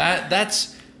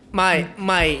 that's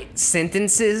My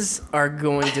sentences are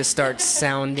going to start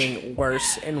sounding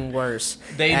worse and worse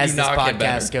They as do this not get podcast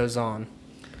better. goes on.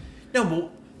 no.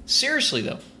 But seriously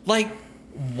though, like,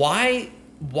 why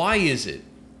is it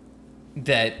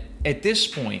that at this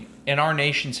point in our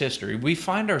nation's history we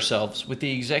find ourselves with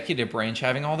the executive branch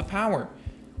having all the power?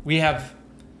 We have,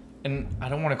 and I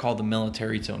don't want to call the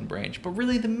military its own branch, but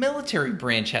really the military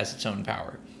branch has its own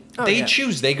power. Oh, They yeah.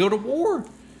 choose, they go to war.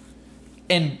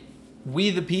 And we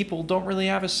the people don't really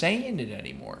have a say in it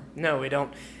anymore. No, we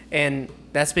don't. And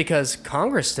that's because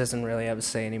Congress doesn't really have a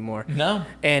say anymore. No.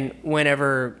 And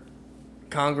whenever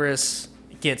Congress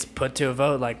gets put to a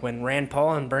vote, like when Rand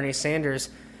Paul and Bernie Sanders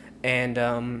and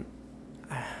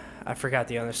I forgot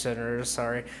the other senator,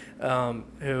 sorry,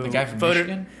 who The guy from voted,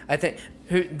 Michigan? I think,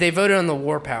 who they voted on the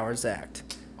War Powers Act,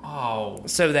 Oh.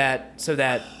 so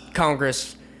that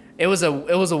Congress, it was a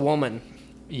woman,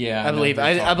 Yeah. I believe. know what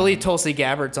you're I talking believe about. Tulsi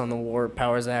Gabbard's on the War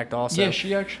Powers Act also. Yeah,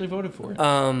 she actually voted for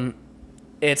it.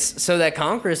 It's so that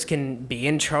Congress can be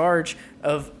in charge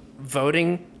of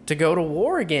voting to go to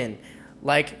war again,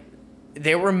 like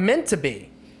they were meant to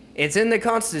be. It's in the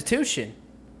Constitution.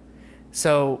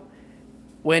 So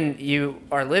when you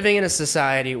are living in a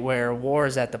society where war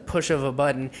is at the push of a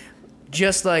button,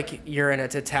 just like you're in a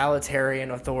totalitarian,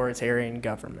 authoritarian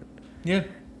government, Yeah.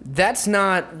 that's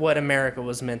not what America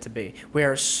was meant to be. We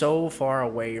are so far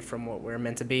away from what we're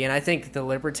meant to be. And I think the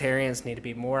libertarians need to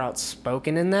be more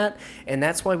outspoken in that. And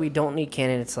that's why we don't need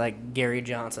candidates like Gary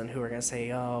Johnson who are going to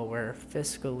say, oh, we're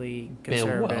fiscally Bill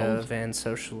conservative and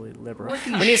socially liberal. What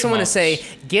are We these need someone to schmucks? say,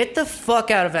 get the fuck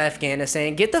out of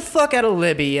Afghanistan, get the fuck out of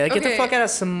Libya, get the Okay. fuck out of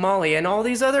Somalia and all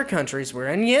these other countries we're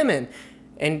in, Yemen,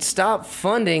 and stop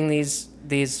funding these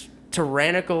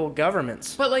tyrannical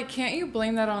governments. But like, can't you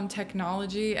blame that on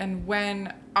technology? And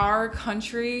when our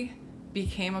country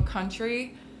became a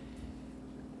country,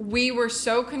 we were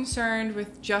so concerned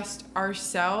with just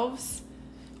ourselves,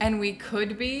 and we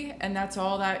could be, and that's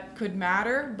all that could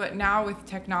matter. But now with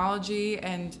technology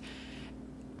and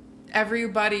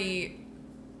everybody,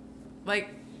 like,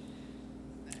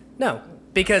 No,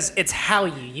 because it's how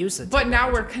you use it. But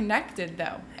now we're connected,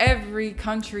 though. Every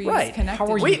country Right. is connected.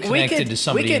 How are you We connected could- to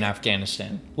somebody we in could-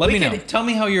 Afghanistan? Let we me know. could- Tell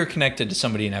me how you're connected to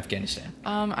somebody in Afghanistan.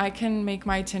 I can make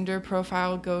my Tinder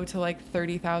profile go to like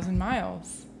 30,000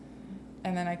 miles.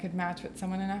 And then I could match with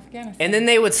someone in Afghanistan. And then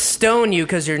they would stone you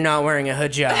because you're not wearing a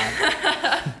hijab.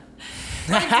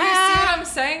 Like, do you see what I'm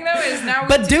saying, though? Is now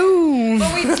But do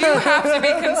have to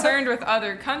be concerned with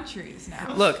other countries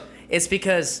now. look, it's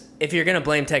because if you're gonna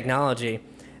blame technology,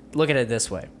 look at it this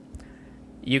way: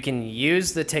 you can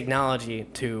use the technology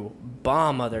to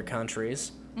bomb other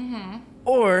countries,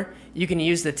 or you can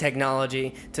use the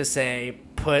technology to say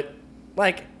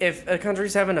like if a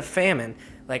country's having a famine,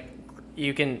 like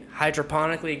you can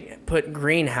hydroponically put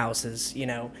greenhouses,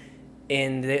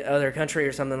 in the other country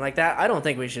or something like that. I don't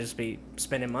think we should just be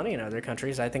spending money in other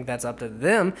countries. I think that's up to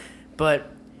them. But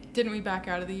Didn't we back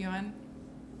out of the UN?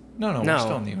 No, we're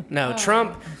still in the UN. no,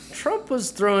 Trump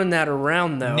was throwing that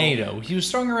around though. NATO. He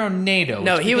was throwing around NATO.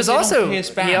 No, It's he was because they don't also- pay us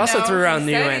back. he also threw around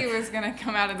the he said UN. he was going to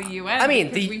come out of the UN. I mean,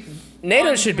 because the we NATO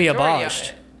fund should be the majority of abolished.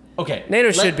 it. Okay.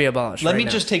 NATO should be abolished Let right me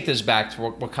now. just take this back to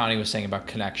what Connie was saying about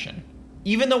connection.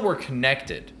 Even though we're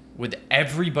connected with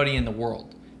everybody in the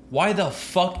world, why the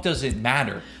fuck does it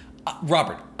matter?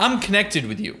 Robert, I'm connected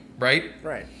with you, right?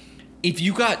 Right. If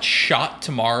you got shot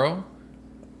tomorrow,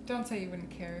 Don't say you wouldn't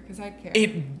care, because I'd care.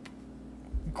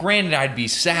 granted, I'd be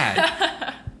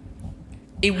sad.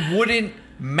 It wouldn't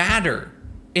matter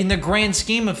in the grand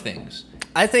scheme of things.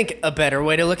 I think a better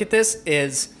way to look at this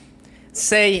is,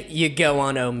 say you go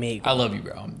on Omegle. I love you,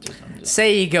 bro. I'm just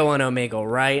Say you go on Omegle,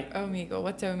 right? Omegle.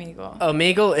 What's Omegle?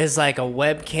 Omegle is like a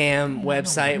webcam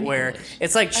website where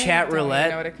it's like chat don't even know what a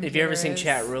roulette. Have you ever computer seen is.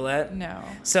 chat roulette? No.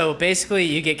 So basically,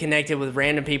 you get connected with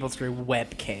random people through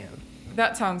webcam.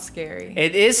 That sounds scary.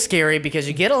 It is scary because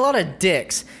you get a lot of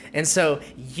dicks, and so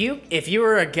if you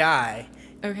were a guy,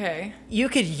 Okay. you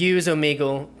could use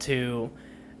Omegle to,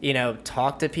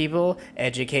 talk to people,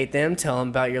 educate them, tell them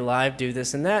about your life, do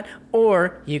this and that,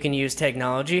 or you can use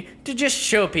technology to just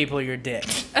show people your dick.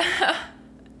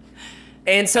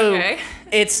 And so Okay.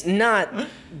 it's not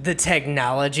the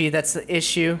technology that's the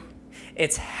issue,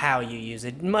 it's how you use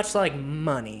it. Much like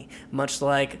money, much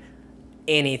like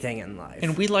anything in life.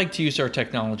 And we like to use our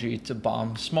technology to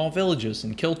bomb small villages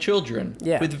and kill children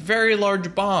with very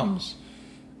large bombs.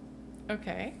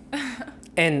 Okay.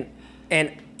 And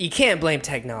you can't blame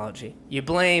technology. You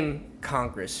blame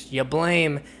Congress. You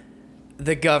blame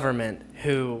the government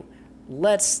who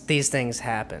lets these things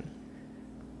happen.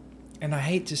 And I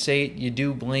hate to say it, you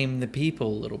do blame the people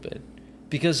a little bit.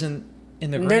 Because in the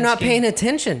grand They're not scheme, paying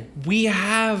attention. we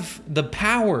have the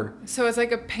power. So it's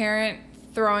like a parent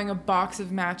throwing a box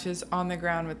of matches on the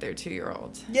ground with their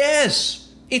 2-year-old.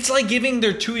 Yes! It's like giving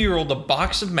their 2-year-old a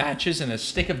box of matches and a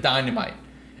stick of dynamite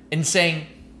and saying,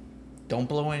 don't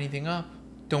blow anything up.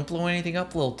 Don't blow anything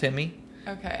up, little Timmy.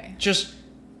 Okay. Just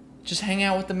hang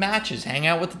out with the matches. Hang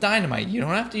out with the dynamite. You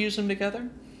don't have to use them together.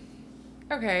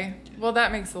 Okay. Well,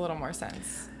 that makes a little more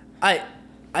sense.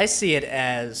 I see it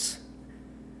as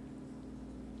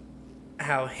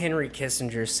how Henry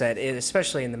Kissinger said it,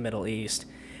 especially in the Middle East.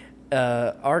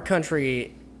 Our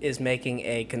country is making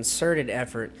a concerted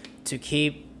effort to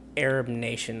keep Arab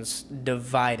nations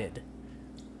divided.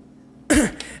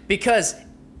 Because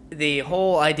the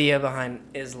whole idea behind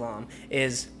Islam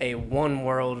is a one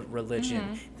world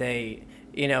religion. They,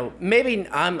 maybe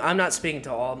I'm not speaking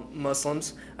to all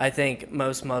Muslims. I think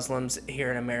most Muslims here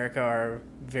in America are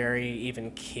very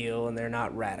even keel and they're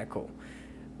not radical,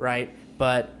 right?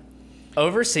 But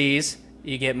overseas,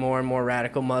 you get more and more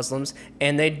radical Muslims,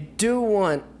 and they do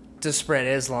want to spread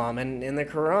Islam. And in the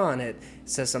Quran, it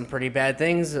says some pretty bad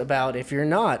things about if you're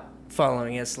not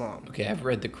following Islam. Okay, I've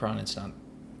read the Quran. It's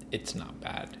not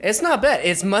bad. It's not bad.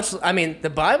 It's much. I mean, the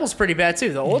Bible's pretty bad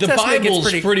too. The Old The Testament Bible's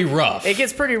gets pretty rough. It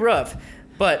gets pretty rough.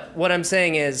 But what I'm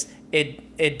saying is,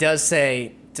 it does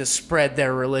say to spread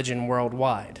their religion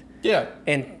worldwide Yeah.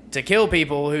 and to kill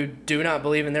people who do not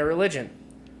believe in their religion.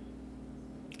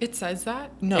 It says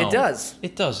that? No. It does.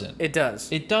 It doesn't. It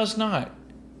does. It does not.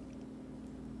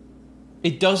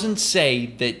 It doesn't say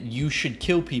that you should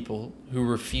kill people who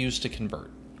refuse to convert.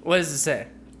 What does it say?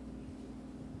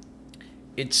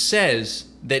 It says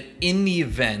that in the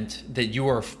event that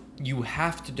you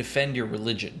have to defend your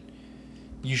religion,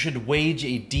 you should wage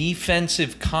a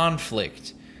defensive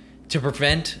conflict to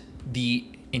prevent the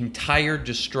entire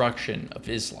destruction of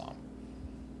Islam.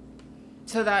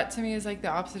 So that to me is like the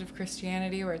opposite of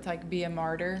Christianity, where it's like be a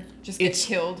martyr, just get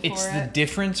killed for It's it. the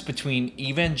difference between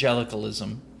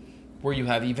evangelicalism, where you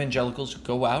have evangelicals who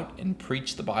go out and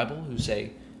preach the Bible, who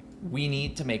say, we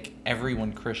need to make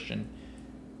everyone Christian.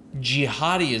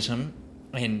 Jihadism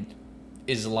and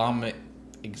Islamicism?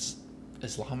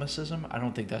 I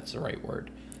don't think that's the right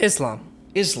word. Islam.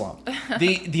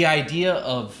 The idea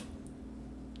of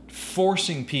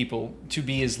forcing people to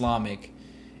be Islamic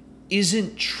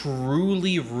isn't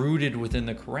truly rooted within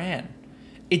the Quran.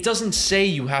 It doesn't say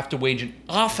you have to wage an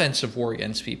offensive war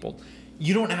against people.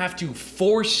 You don't have to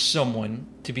force someone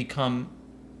to become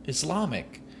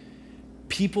Islamic.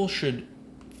 People should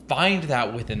find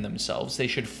that within themselves. They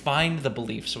should find the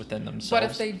beliefs within themselves. But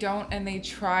if they don't and they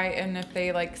try, and if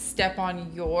they like step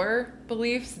on your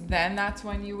beliefs, then that's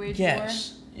when you wage war?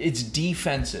 Yes, it's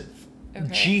defensive. Okay.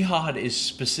 Jihad is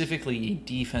specifically a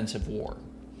defensive war.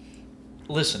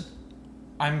 Listen,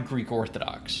 I'm Greek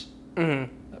Orthodox.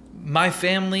 Mm-hmm. My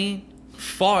family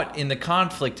fought in the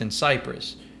conflict in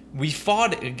Cyprus. We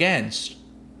fought against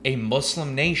a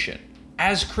Muslim nation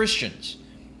as Christians.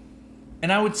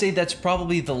 And I would say that's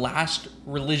probably the last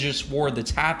religious war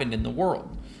that's happened in the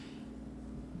world.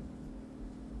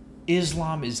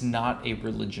 Islam is not a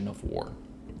religion of war.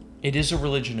 It is a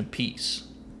religion of peace.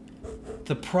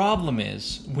 The problem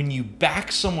is when you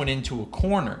back someone into a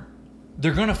corner,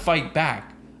 they're going to fight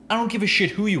back. I don't give a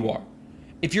shit who you are.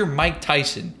 If you're Mike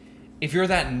Tyson, if you're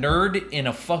that nerd in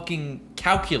a fucking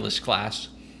calculus class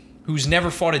who's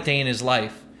never fought a day in his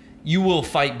life, you will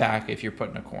fight back if you're put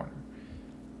in a corner.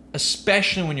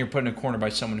 Especially when you're put in a corner by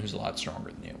someone who's a lot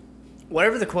stronger than you.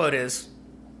 Whatever the quote is,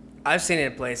 I've seen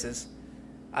it in places.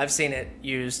 I've seen it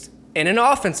used in an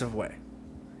offensive way.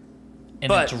 And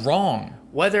But- it's wrong.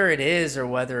 Whether it is or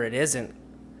whether it isn't,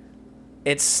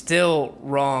 it's still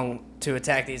wrong to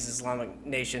attack these Islamic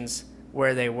nations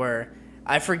where they were.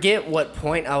 I forget what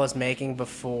point I was making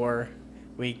before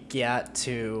we got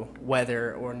to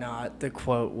whether or not the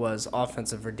quote was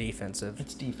offensive or defensive.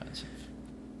 It's defensive.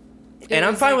 And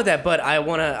I'm fine with that, but I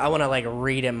wanna like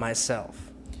read it myself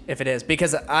if it is,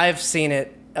 because I've seen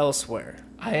it elsewhere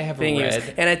I have being read.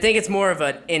 used, and I think it's more of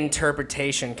an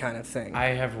interpretation kind of thing. I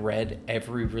have read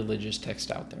every religious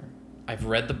text out there. I've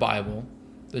read the Bible,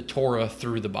 the Torah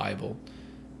through the Bible,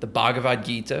 the Bhagavad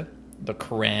Gita, the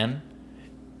Quran.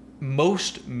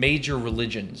 Most major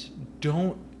religions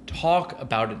don't talk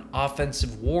about an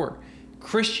offensive war.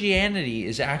 Christianity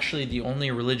is actually the only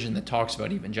religion that talks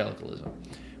about evangelicalism.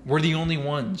 We're the only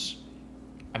ones.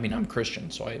 I mean, I'm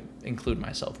Christian, so I include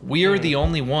myself. We are the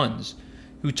only ones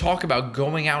who talk about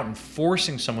going out and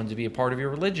forcing someone to be a part of your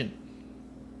religion.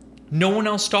 No one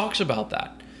else talks about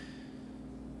that.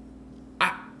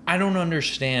 I don't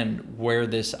understand where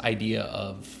this idea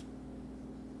of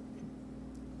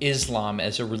Islam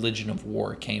as a religion of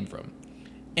war came from.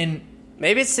 And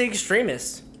Maybe it's the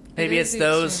extremists. Maybe It it's is the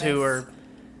those who extremists. are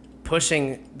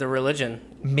pushing the religion.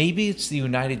 maybe it's the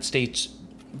United States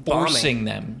Bombing. forcing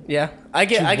them Yeah, I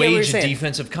get to what you're wage a saying.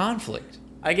 defensive conflict.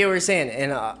 I get what you're saying,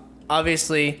 and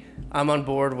obviously, I'm on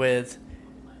board with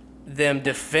them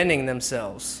defending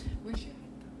themselves.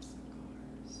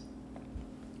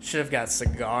 Should have got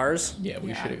cigars. Yeah, we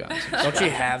Yeah. should have gotten some. Don't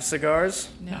you have cigars?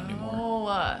 Not anymore.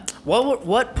 No.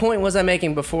 What point was I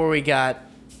making before we got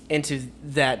into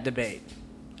that debate?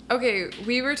 Okay,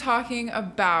 we were talking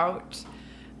about,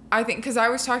 I think, because I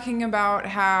was talking about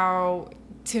how,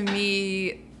 to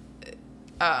me,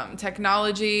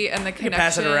 technology and the You connection. can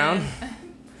pass it around.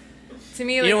 To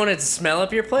me, You like, don't want it to smell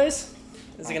up your place?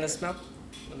 Is it gonna smell?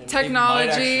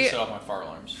 technology set off my fire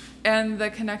alarms. and the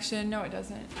connection. No, it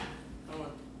doesn't.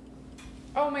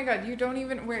 Oh my God, you don't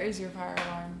even. Where is your fire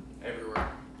alarm? Everywhere.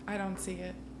 I don't see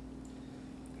it.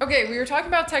 Okay, we were talking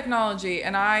about technology,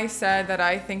 and I said that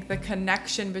I think the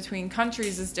connection between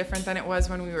countries is different than it was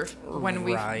when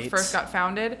we Right. first got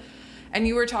founded. And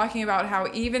you were talking about how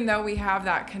even though we have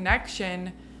that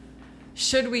connection,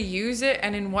 should we use it,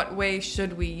 and in what way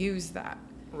should we use that?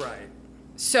 Right.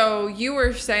 So you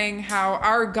were saying how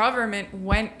our government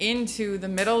went into the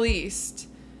Middle East.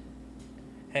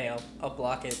 Hey, I'll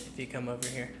block it if you come over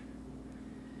here.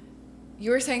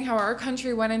 You were saying how our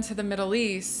country went into the Middle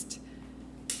East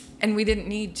and we didn't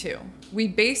need to. We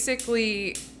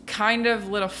basically kind of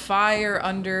lit a fire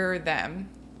under them.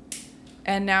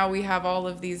 And now we have all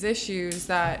of these issues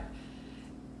that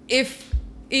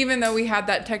even though we had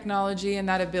that technology and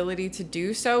that ability to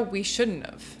do so, we shouldn't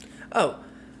have. Oh,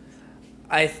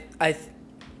 I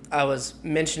was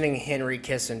mentioning Henry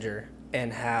Kissinger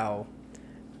and how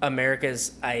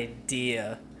America's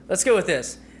idea. Let's go with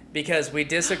this because we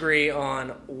disagree on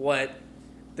what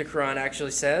the Quran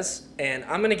actually says, and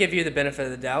I'm going to give you the benefit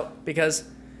of the doubt because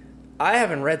I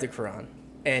haven't read the Quran,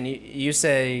 and you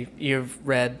say you've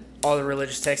read all the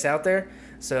religious texts out there,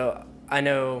 so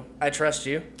I trust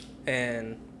you,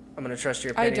 and I'm going to trust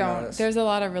your I opinion on don't. this. There's a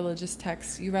lot of religious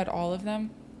texts. You read all of them?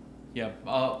 Yeah,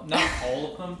 not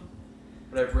all of them.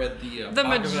 but I've read the The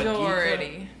Bhagavad Gita,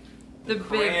 majority. The big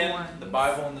Quran, ones. the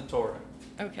Bible, and the Torah.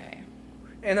 Okay.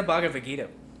 And the Bhagavad Gita,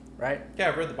 right? Yeah,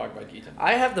 I've read the Bhagavad Gita.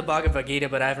 I have the Bhagavad Gita,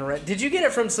 but I haven't read. Did you get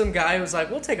it from some guy who was like,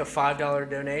 "We'll take a $5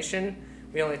 donation.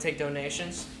 We only take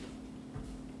donations."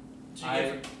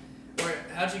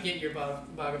 How'd you get your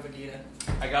Bhagavad Gita?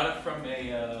 I got it from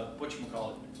a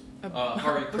whatchamacallit,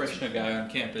 Hare Krishna guy on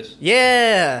campus.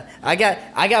 Yeah, I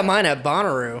got mine at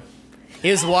Bonnaroo. He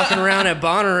was walking around at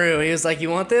Bonnaroo. He was like, "You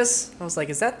want this?" I was like,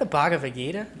 "Is that the Bhagavad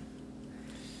Gita?"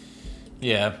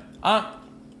 Yeah.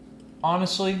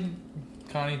 Honestly,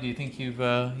 Connie, do you think you've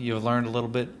learned a little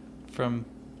bit from?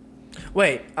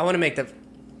 Wait, I want to make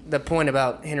the point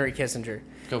about Henry Kissinger.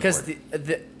 Go for it.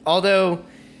 Because although,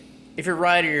 if you're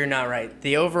right or you're not right,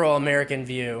 the overall American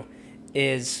view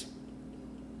is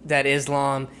that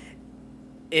Islam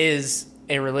is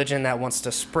a religion that wants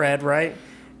to spread, right?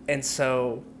 And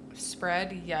so...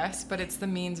 Spread, yes, but it's the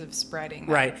means of spreading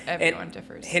that Right. everyone And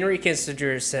differs. Henry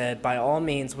Kissinger said, by all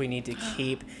means, we need to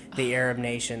keep the Arab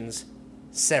nations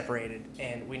separated,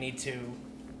 and we need to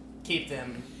keep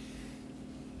them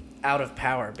out of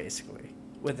power, basically,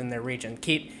 within their region.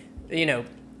 Keep,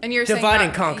 And you're divide saying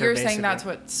and conquer, You're saying basically. that's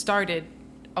what started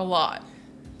a lot.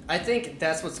 I think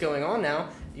that's what's going on now.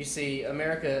 You see,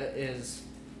 America is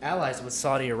allies with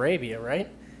Saudi Arabia, right?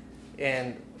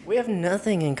 And we have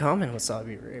nothing in common with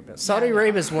Saudi Arabia. Saudi no.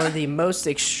 Arabia is one of the most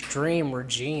extreme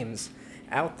regimes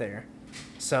out there.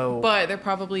 So, But they're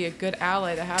probably a good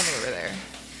ally to have over there.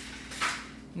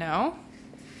 No?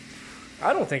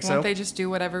 I don't think so. Won't they just do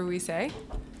whatever we say?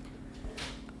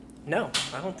 No,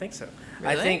 I don't think so.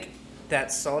 I Really? think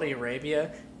that Saudi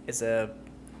Arabia is a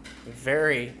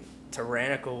very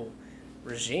tyrannical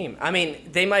regime. I mean,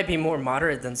 they might be more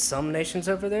moderate than some nations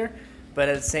over there, but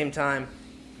at the same time,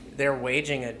 they're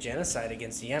waging a genocide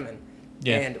against Yemen.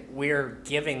 Yeah. And we're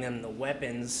giving them the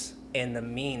weapons and the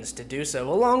means to do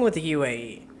so, along with the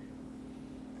UAE.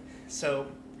 So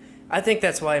I think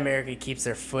that's why America keeps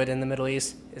their foot in the Middle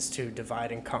East, is to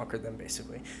divide and conquer them,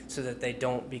 basically, so that they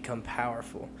don't become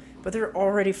powerful. But they're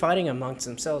already fighting amongst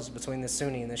themselves between the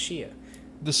Sunni and the Shia.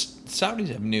 The Saudis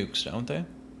have nukes, don't they?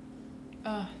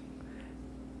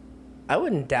 I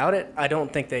wouldn't doubt it. I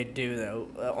don't think they do, though,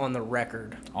 on the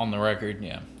record. On the record,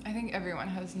 yeah. I think everyone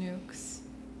has nukes.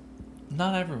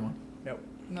 Not everyone. Nope.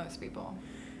 Most people.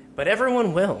 But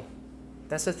everyone will.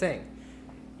 That's the thing.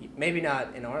 Maybe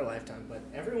not in our lifetime, but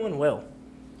everyone will.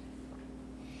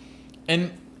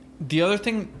 And the other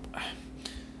thing,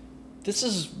 this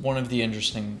is one of the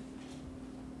interesting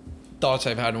thoughts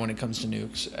I've had when it comes to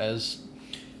nukes. As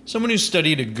someone who's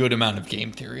studied a good amount of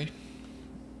game theory,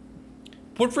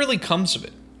 what really comes of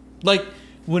it? Like,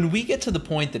 when we get to the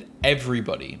point that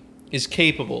everybody is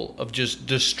capable of just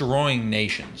destroying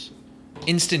nations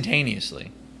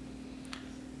instantaneously,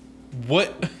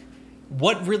 what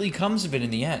really comes of it in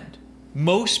the end?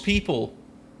 Most people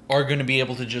are going to be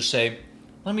able to just say,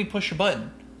 let me push a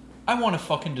button. I want to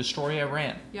fucking destroy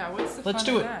Iran. Yeah, what's the Let's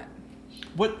fun do of it. that?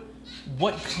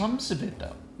 What comes of it,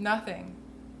 though? Nothing.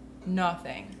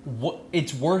 Nothing.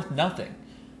 It's worth nothing.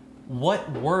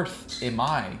 What worth am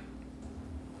I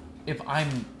if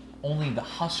I'm only the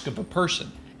husk of a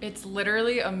person? It's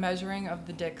literally a measuring of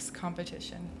the dicks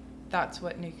competition. That's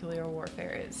what nuclear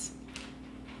warfare is.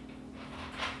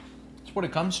 That's what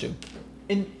it comes to.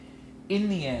 In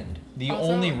the end, the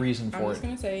Also, only reason I for was it.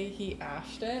 gonna say he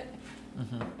ashed it.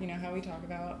 Mhm. You know how we talk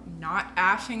about not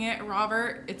ashing it,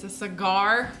 Robert? It's a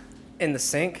cigar. In the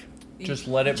sink? Just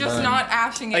let it Just burn. not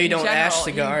ashing it. Oh, you in don't general. ash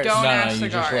cigars? You don't No, ash you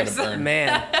just cigars. let it burn.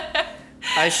 Man,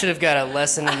 I should have got a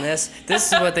lesson in this.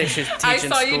 This is what they should teach I in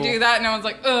saw school. you do that, and I was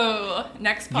like, oh,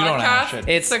 next You don't ash podcast, it.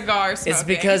 It's cigar smoking. It's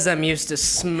because I'm used to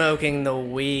smoking the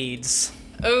weeds.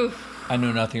 Ooh, I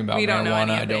know nothing about We don't know marijuana.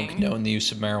 I don't anything. condone the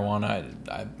use of marijuana.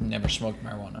 I've never smoked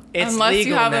marijuana. It's unless legal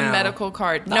you have now. a medical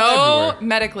card. Not No, everywhere.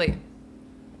 medically.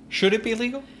 Should it be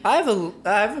legal? I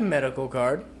have a medical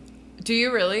card. Do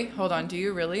you really? Hold on. Do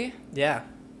you really? Yeah.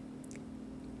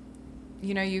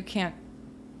 You know you can't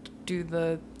do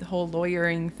the whole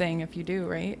lawyering thing if you do,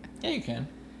 right? Yeah, you can.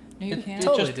 No, you It can't.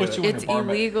 Totally just puts do you it. under It's bar.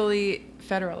 illegally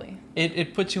federally.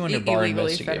 It puts you under bar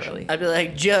Illegally investigation. federally. I'd be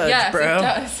like, Judge, Yes, bro. it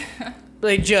does.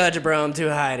 Like, Judge, bro, I'm too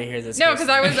high to hear this. No, case.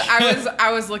 because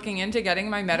I was looking into getting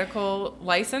my medical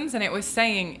license, and it was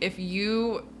saying if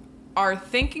you are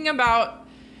thinking about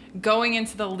going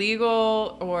into the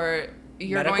legal or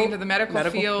you're Medical? going into the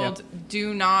medical field, Yeah.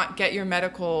 do not get your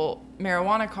medical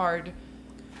marijuana card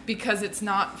because it's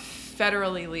not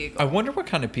federally legal. I wonder what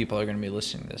kind of people are going to be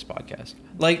listening to this podcast.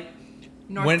 Like,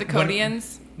 North when-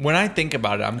 Dakotians. when I think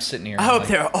about it, I'm sitting here. I and hope like,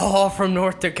 they're all from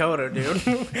North Dakota, dude.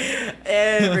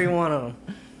 Every one of them.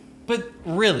 But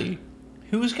really,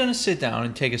 Who's going to sit down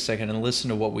and take a second and listen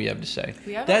to what we have to say?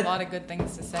 We have a lot of good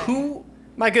things to say. Who?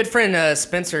 My good friend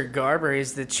Spencer Garber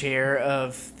is the chair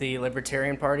of the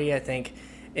Libertarian Party, I think,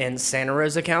 in Santa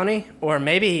Rosa County, or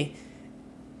maybe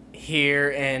here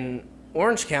in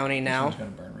Orange County now. This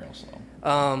one's going to burn real slow.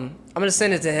 I'm going to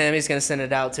send it to him. He's going to send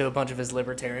it out to a bunch of his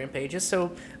libertarian pages.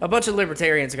 So a bunch of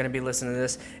libertarians are going to be listening to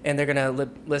this, and they're going to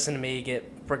listen to me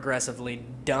get progressively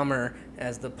dumber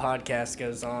as the podcast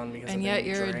goes on. Because And I've yet been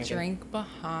you're drinking. a drink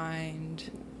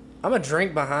behind. I'm a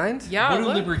drink behind? Yeah, What do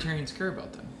look. libertarians care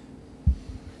about then?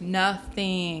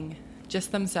 Nothing.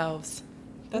 Just themselves.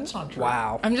 That's not true.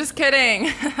 Wow. I'm just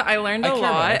kidding. I learned I a care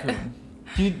about lot.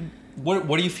 everyone.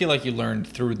 What do you feel like you learned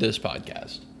through this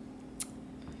podcast?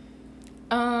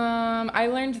 I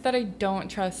learned that I don't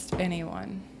trust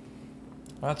anyone.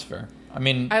 That's fair. I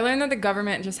mean, I learned that the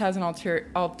government just has an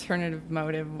alternative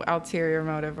motive, ulterior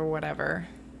motive, or whatever.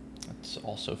 that's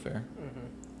also fair.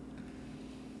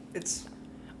 It's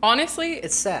Honestly,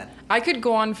 sad. I could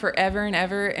go on forever and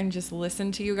ever and just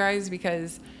listen to you guys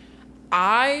because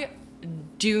I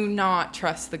do not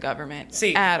trust the government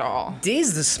See, at all.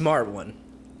 Dee's the smart one.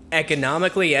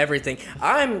 Economically, everything.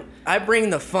 I bring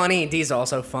the funny. Dee's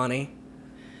also funny.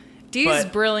 Dee's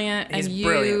but brilliant and he's you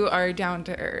brilliant. are down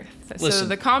to earth. So Listen.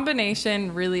 the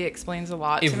combination really explains a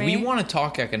lot If to me. we want to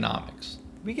talk economics,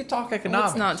 we could talk Let's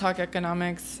economics. not talk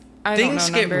economics. I Things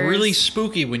don't know get numbers. really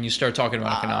spooky when you start talking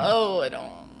about economics. Oh, I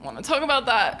don't want to talk about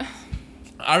that.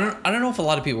 I don't know if a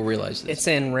lot of people realize this. It's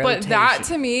in rotation. But that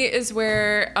to me is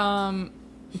where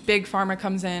big pharma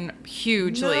comes in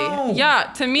hugely. No. Yeah,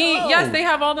 to me, No. yes, they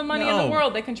have all the money in No. the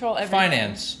world. They control everything.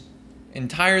 Finance,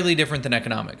 entirely different than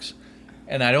economics.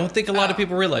 And I don't think a lot of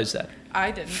people realize that.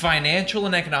 I didn't. Financial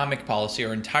and economic policy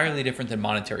are entirely different than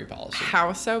monetary policy.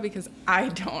 How so? Because I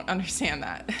don't understand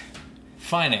that.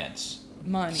 Finance,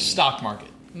 Money. stock market,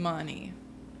 Money.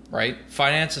 right?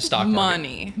 Finance is stock market.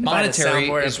 Money. Monetary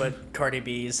is but Cardi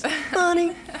B's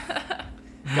money.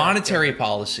 monetary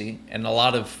policy and a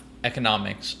lot of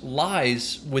economics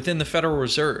lies within the Federal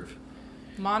Reserve.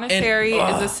 Monetary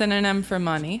is a synonym for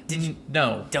money.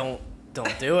 No, Don't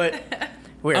do it.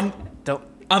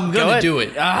 I'm Go gonna ahead. do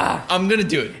it. Ah, I'm gonna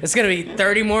do it. it's gonna be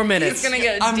 30 more minutes. He's gonna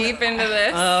get deep into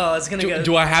this. Oh, it's gonna go.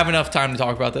 Do I have enough time to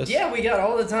talk about this? Yeah, we got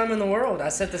all the time in the world. I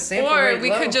set the sample Or rate we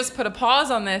low. could just put a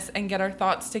pause on this and get our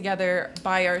thoughts together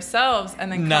by ourselves and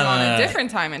then come No, on no, a no.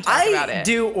 different time and talk about I it.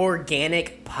 do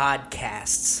organic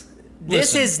podcasts.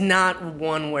 This Listen. is not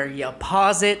one where you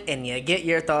pause it and you get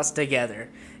your thoughts together.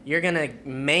 You're gonna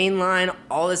mainline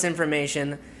all this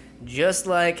information, just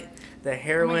like the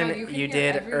heroin God, you can you hear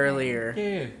did everything. earlier.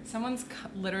 Yeah. Someone's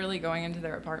literally going into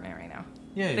their apartment right now.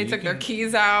 Yeah. They you took their can-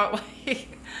 keys out.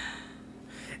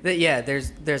 Like, Yeah, there's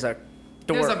a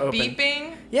door there's a open.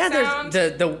 beeping Yeah, sound.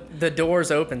 there's the door's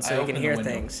open so I you can opened the hear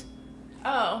window. things.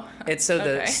 Oh. It's so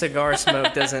the Okay. cigar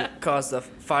smoke doesn't cause the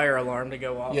fire alarm to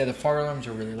go off. Yeah, the fire alarms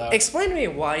are really loud. Explain to me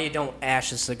why you don't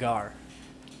ash a cigar.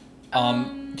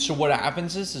 So what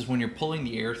happens is when you're pulling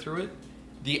the air through it,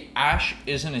 the ash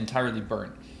isn't entirely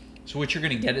burnt. So what you're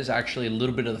gonna get is actually a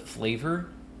little bit of the flavor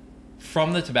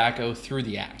from the tobacco through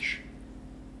the ash.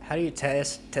 How do you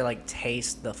taste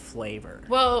the flavor?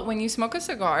 Well, when you smoke a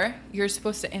cigar, you're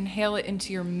supposed to inhale it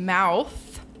into your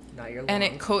mouth Not your lungs. and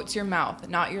it coats your mouth,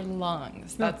 not your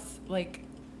lungs. That's like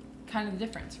kind of the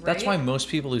difference, right? That's why most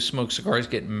people who smoke cigars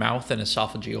get mouth and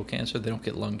esophageal cancer. They don't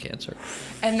get lung cancer.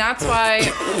 And that's why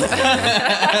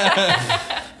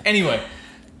Anyway,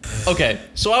 okay.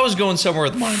 So I was going somewhere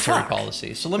with monetary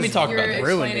policy. So let me talk you're about this.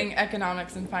 Ruined explaining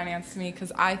economics and finance to me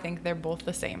because I think they're both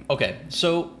the same. Okay,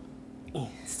 so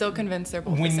Still convinced they're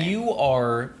both the when same. you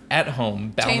are at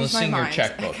home Change my balancing your mind.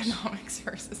 checkbooks, Economics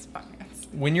versus finance.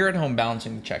 when you're at home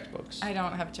balancing the checkbooks, I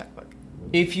don't have a checkbook.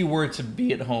 if you were to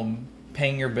be at home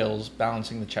paying your bills,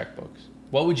 balancing the checkbooks,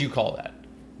 what would you call that?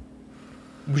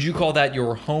 Would you call that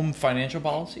your home financial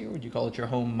policy, or would you call it your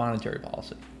home monetary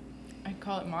policy? I'd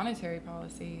call it monetary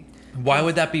policy. Why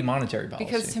would that be monetary policy?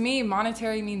 Because to me,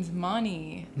 monetary means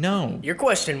money. no. Your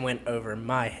question went over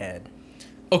my head.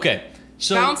 Okay,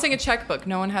 so Balancing a checkbook.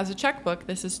 No one has a checkbook.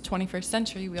 This is 21st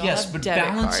century. We all yes, have but debit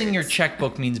balancing your cards.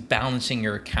 checkbook means balancing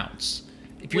your accounts.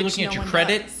 If you're Which looking at no your one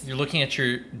credit, does. you're looking at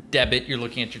your debit, you're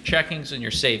looking at your checkings and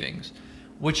your savings.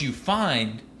 What you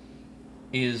find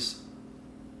is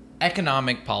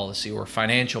economic policy or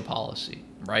financial policy,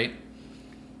 right?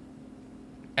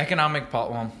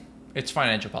 Well, it's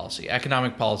financial policy.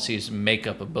 Economic policy is a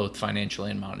makeup of both financial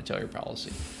and monetary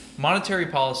policy. Monetary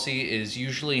policy is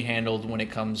usually handled when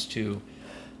it comes to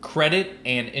credit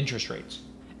and interest rates.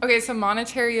 Okay, so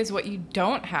monetary is what you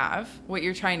don't have, what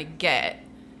you're trying to get.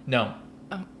 No.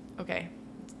 Oh, okay.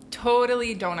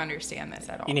 totally don't understand this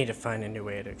at all. You need to find a new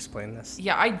way to explain this.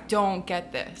 Yeah, I don't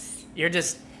get this. You're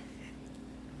just.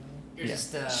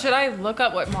 Should I look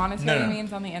up what monetary No.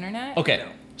 means on the internet? Okay,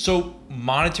 so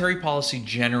monetary policy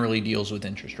generally deals with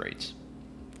interest rates.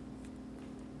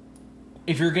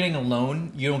 If you're getting a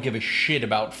loan, you don't give a shit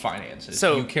about finances.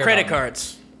 So you care credit about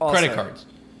cards. Also. Credit cards.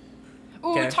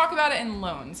 Ooh, Okay. talk about it in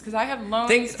loans, because I have loans.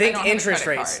 Think I don't have a interest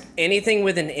credit rates. card. Anything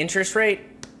with an interest rate,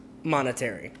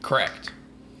 monetary. Correct.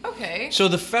 Okay. So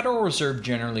the Federal Reserve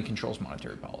generally controls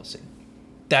monetary policy.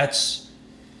 That's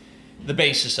the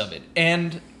basis of it.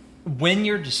 And when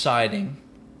you're deciding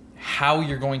how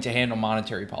you're going to handle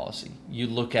monetary policy, you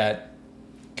look at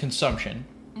consumption,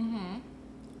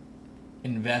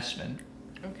 investment,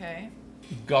 Okay.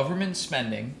 government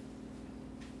spending,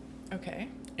 Okay.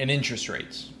 and interest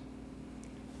rates.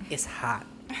 It's hot.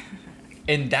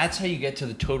 And that's how you get to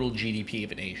the total GDP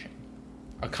of a nation.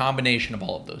 A combination of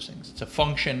all of those things. It's a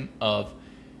function of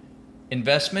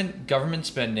investment, government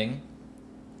spending,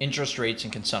 interest rates,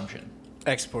 and consumption.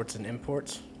 Exports and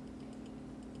imports.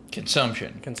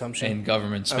 Consumption. Consumption. And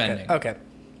government spending. Okay.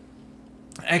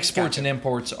 Exports Gotcha. and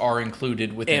imports are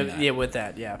included within that. Yeah, with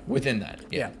that, yeah. Within that,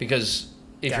 yeah. Yeah. Because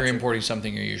if Gotcha. you're importing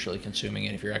something, you're usually consuming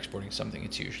it. If you're exporting something,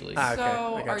 it's usually... Okay,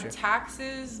 So I got are you.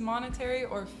 taxes monetary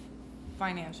or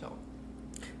financial?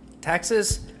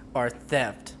 Taxes are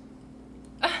theft.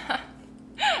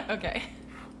 Okay.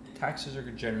 Taxes are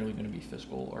generally going to be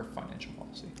fiscal or financial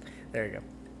policy. There you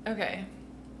go. Okay.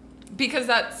 Because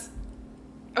that's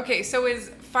okay, so is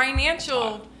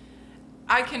financial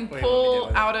I can Wait, what do we do pull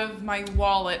with it? out of my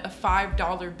wallet a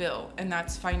 $5 bill and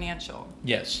that's financial.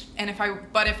 Yes. And if I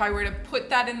were to put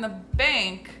that in the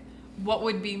bank, what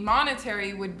would be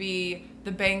monetary would be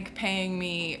the bank paying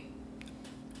me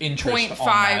Interest 0.5 on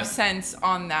that. cents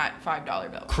on that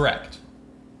 $5 bill. Correct.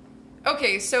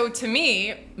 Okay, so to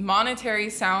me, monetary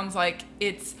sounds like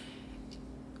it's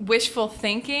wishful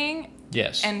thinking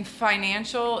Yes. and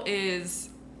financial is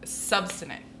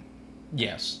substantive.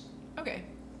 yes. Okay.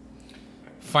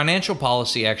 Financial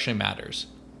policy actually matters.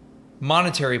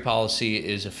 Monetary policy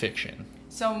is a fiction.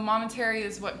 So monetary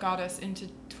is what got us into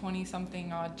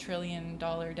 20-something odd $1 trillion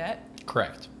debt?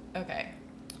 Correct. Okay.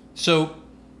 So,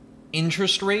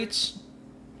 interest rates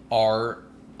are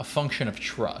a function of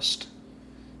trust.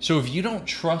 So, if you don't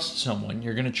trust someone,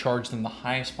 you're going to charge them the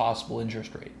highest possible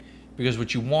interest rate. Because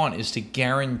what you want is to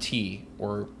guarantee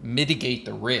or mitigate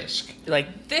the risk.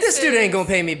 Like, This this dude ain't is- gonna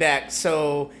pay me back,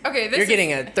 so Okay, this you're is-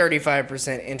 getting a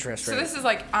 35% interest rate. So this is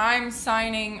like I'm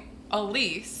signing a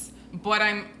lease, but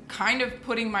I'm kind of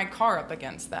putting my car up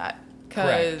against that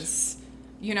because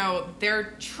you know,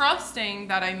 they're trusting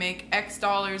that I make X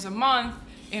dollars a month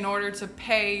in order to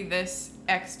pay this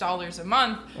X dollars a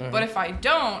month. But if I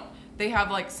don't, they have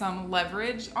like some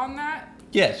leverage on that.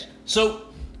 Yes. So,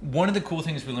 one of the cool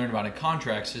things we learned about in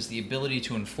contracts is the ability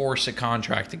to enforce a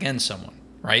contract against someone,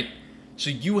 right? So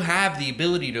you have the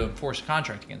ability to enforce a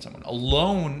contract against someone. A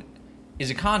loan is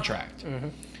a contract.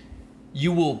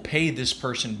 You will pay this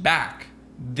person back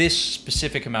this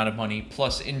specific amount of money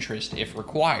plus interest if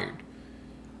required.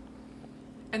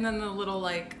 And then the little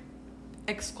like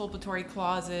exculpatory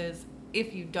clauses,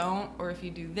 if you don't or if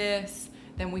you do this,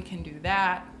 then we can do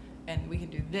that and we can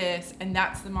do this, and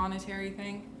that's the monetary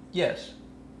thing. Yes.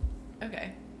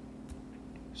 Okay.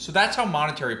 So that's how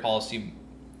monetary policy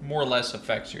more or less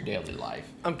affects your daily life.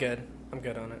 I'm good. I'm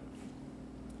good on it.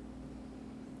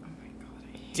 Oh my god.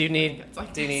 I hate Do you need it's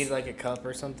like do you this. need like a cup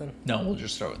or something? No, we'll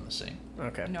just throw it in the sink.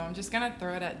 Okay. No, I'm just gonna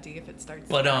throw it at D if it starts.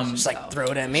 But, to smash Just like itself. throw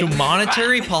it at me. So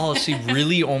monetary policy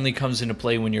really only comes into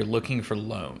play when you're looking for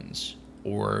loans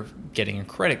or getting a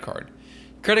credit card.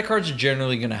 Credit cards are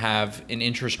generally going to have an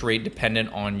interest rate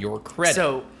dependent on your credit.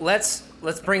 So let's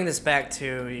bring this back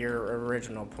to your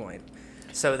original point,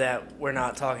 so that we're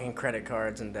not talking credit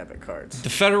cards and debit cards. The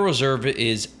Federal Reserve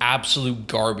is absolute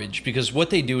garbage because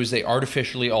what they do is they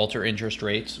artificially alter interest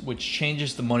rates, which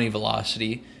changes the money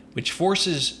velocity, which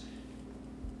forces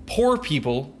poor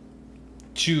people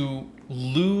to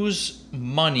lose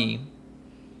money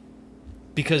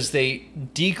because they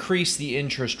decrease the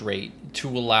interest rate to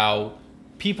allow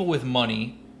people with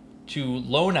money to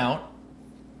loan out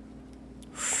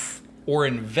or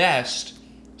invest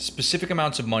specific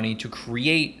amounts of money to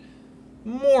create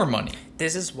more money.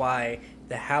 This is why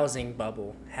the housing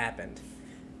bubble happened,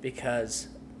 because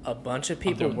a bunch of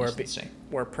people doing were this insane.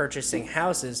 were purchasing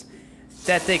houses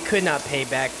that they could not pay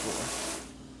back for.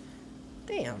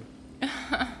 Damn.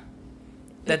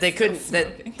 that they It's still couldn't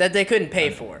smoking. that they couldn't pay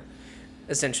for,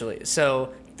 essentially.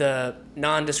 So the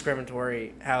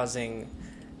non-discriminatory housing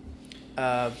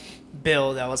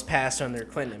bill that was passed under the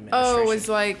Clinton Oh, administration. it was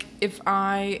like if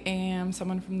I am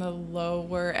someone from the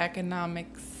lower economic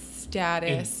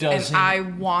status It and doesn't- I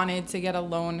wanted to get a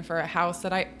loan for a house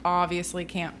that I obviously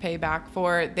can't pay back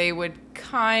for, they would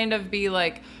kind of be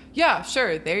like, yeah,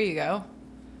 sure, there you go.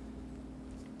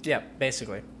 Yeah,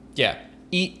 basically. Yeah.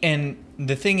 And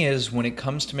the thing is, when it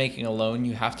comes to making a loan,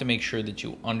 you have to make sure that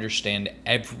you understand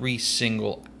every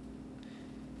single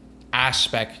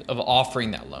aspect of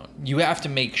offering that loan. You have to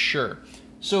make sure.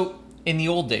 So, in the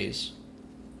old days,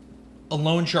 a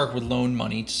loan shark would loan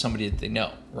money to somebody that they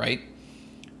know, right?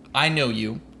 I know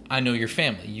you. I know your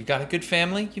family. You've got a good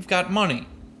family. You've got money.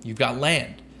 You've got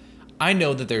land. I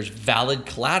know that there's valid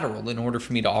collateral in order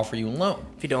for me to offer you a loan.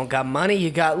 If you don't got money,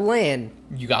 you got land.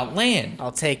 You got land.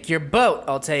 I'll take your boat.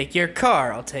 I'll take your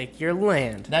car. I'll take your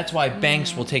land. That's why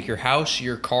banks will take your house,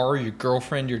 your car, your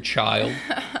girlfriend, your child,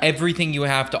 everything you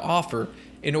have to offer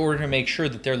in order to make sure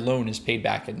that their loan is paid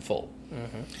back in full.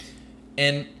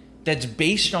 And that's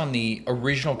based on the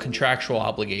original contractual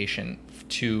obligation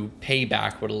to pay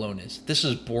back what a loan is. This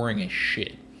is boring as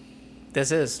shit.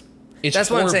 This is. It's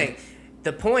That's what I'm horrible. saying.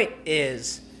 The point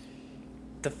is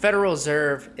the Federal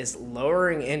Reserve is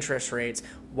lowering interest rates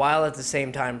while at the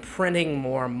same time printing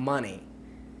more money,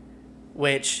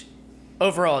 which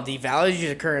overall devalues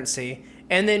your currency,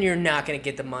 and then you're not going to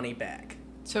get the money back.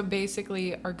 So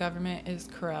basically, our government is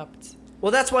corrupt.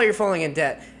 Well, that's why you're falling in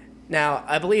debt. Now,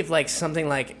 I believe like something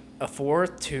like a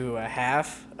fourth to a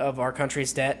half of our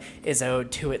country's debt is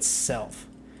owed to itself,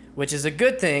 which is a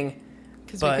good thing.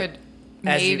 Because we But could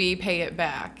as you- maybe pay it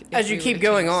back. if As you we keep would've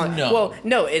going chosen on, to. No. well,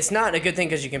 no, it's not a good thing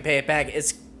because you can pay it back.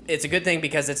 It's a good thing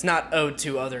because it's not owed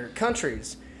to other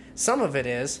countries. Some of it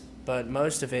is, but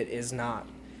most of it is not.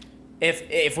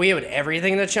 If we owed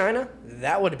everything to China,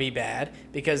 that would be bad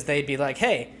because they'd be like,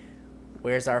 hey,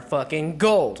 where's our fucking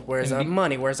gold? Where's our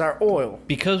money? Where's our oil?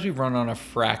 Because we run on a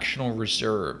fractional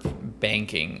reserve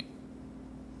banking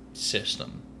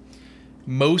system,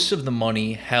 most of the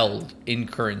money held in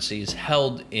currency is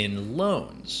held in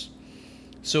loans.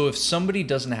 So if somebody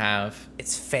doesn't have,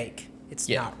 It's fake. It's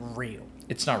Yeah. not real.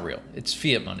 it's not real. It's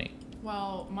fiat money.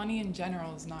 Well, money in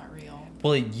general is not real.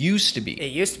 Well, it used to be.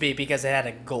 It used to be because it had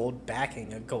a gold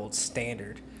backing, a gold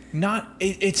standard.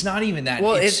 It's not even that.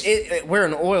 Well, it's, we're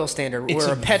an oil standard. It's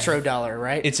We're a a petrodollar,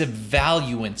 right? it's a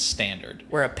valuance standard.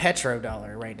 We're a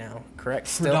petrodollar right now, correct?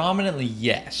 Still? Predominantly,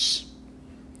 yes.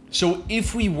 So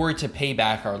if we were to pay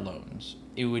back our loans,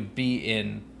 it would be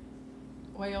in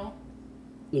Oil.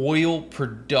 oil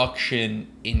production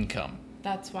income.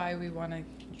 That's why we want to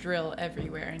drill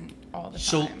everywhere and all the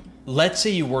So time. let's say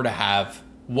you were to have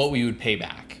what we would pay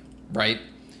back, right?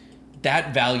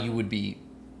 That value would be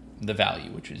the value,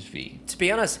 which is V. To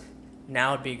be honest,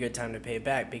 now would be a good time to pay it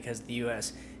back because the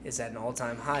U.S. is at an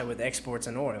all-time high with exports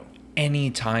and oil.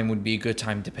 Any time would be a good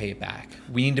time to pay it back.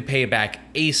 We need to pay it back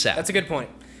ASAP. That's a good point.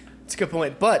 It's a good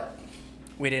point, but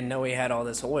we didn't know we had all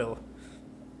this oil,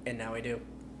 and now we do.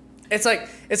 It's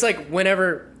like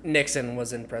whenever Nixon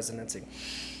was in presidency,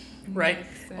 right?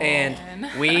 Nixon.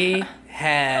 And we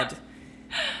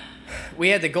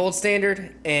had the gold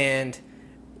standard, and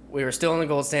we were still in the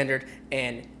gold standard,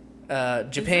 and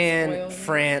Japan, oil?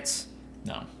 France,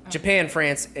 No. Japan,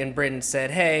 France, and Britain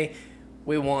said, "Hey,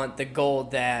 we want the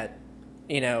gold that,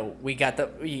 we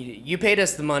got you paid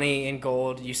us the money in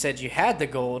gold. You said you had the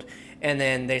gold." And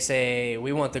then they say,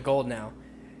 "We want the gold now."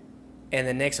 And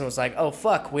then Nixon was like, "Oh,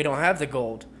 fuck, we don't have the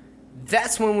gold."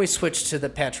 That's when we switched to the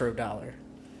petrodollar.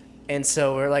 And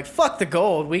so we're like, "Fuck the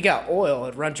gold. We got oil.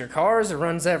 It runs your cars. It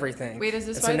runs everything." Wait, is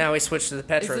this and so why- now we switched to the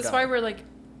petrodollar. Is this why we're like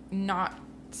not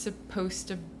supposed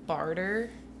to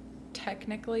barter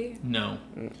technically? No.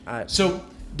 I- So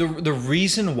the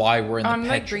reason why we're in the I'm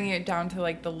like petro- bringing it down to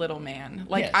like the little man.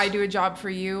 Like Yes. I do a job for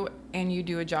you and you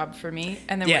do a job for me,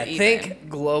 and then yeah, we're even. think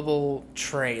global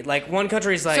trade. Like one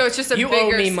country's like, So it's just a you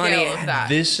bigger owe me scale money. of that.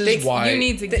 This is Think- why You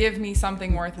need to give me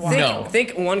something worthwhile. Think, No.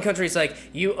 think one country's like,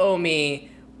 you owe me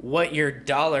what your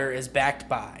dollar is backed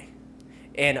by.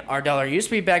 And our dollar used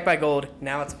to be backed by gold,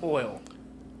 now it's oil.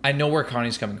 I know where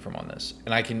Connie's coming from on this,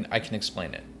 and I can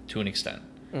explain it to an extent.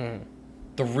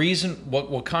 The reason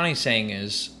what Connie's saying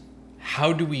is,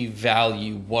 how do we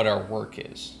value what our work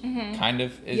is? Kind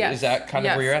of Yes. is that kind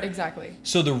of where you're at? Exactly.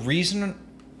 So the reason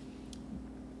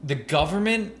the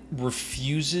government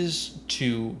refuses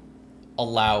to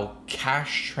allow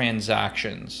cash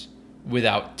transactions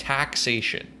without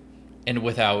taxation and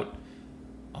without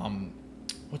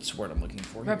what's the word I'm looking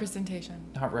for? here? Representation.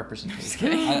 Not representation. Just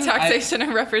kidding. I- Taxation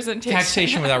and representation.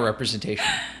 Taxation without representation.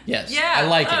 Yes. Yeah, I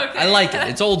like it. I okay. like it.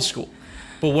 It's old school.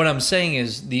 But what I'm saying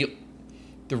is the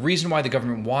The reason why the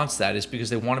government wants that is because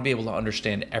they want to be able to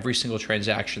understand every single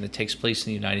transaction that takes place in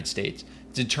the United States,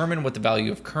 determine what the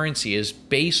value of currency is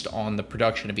based on the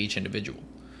production of each individual.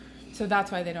 So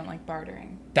that's why they don't like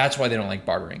bartering. That's why they don't like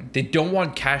bartering. They don't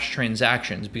want cash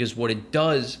transactions because what it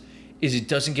does is it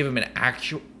doesn't give them an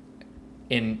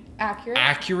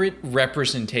accurate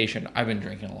representation. I've been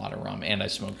drinking a lot of rum and I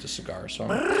smoked a cigar, so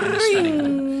I'm kind of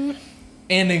spending.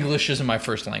 And English isn't my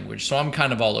first language, so I'm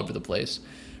kind of all over the place.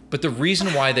 But the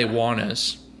reason why they want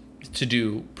us to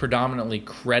do predominantly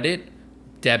credit,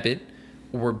 debit,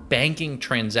 or banking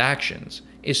transactions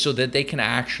is so that they can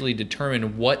actually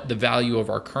determine what the value of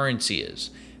our currency is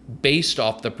based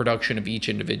off the production of each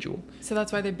individual. So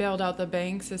that's why they bailed out the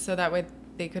banks, is so that way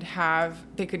they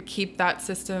could keep that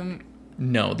system.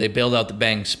 No, they bailed out the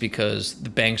banks because the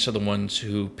banks are the ones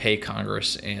who pay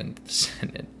Congress and the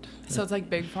Senate. So it's like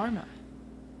Big Pharma.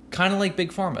 Kind of like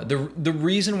Big Pharma. The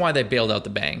reason why they bailed out the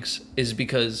banks is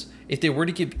because if they were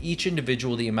to give each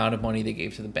individual the amount of money they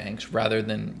gave to the banks rather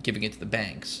than giving it to the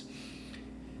banks,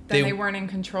 then they weren't in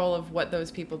control of what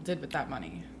those people did with that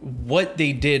money. What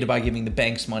they did by giving the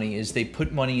banks money is they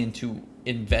put money into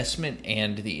investment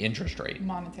and the interest rate.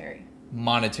 Monetary.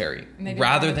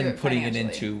 Rather than putting it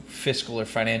into fiscal or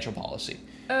financial policy.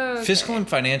 Okay. Fiscal and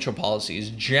financial policy is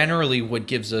generally what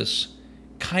gives us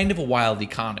kind of a wild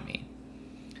economy.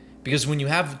 Because when you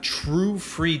have true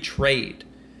free trade,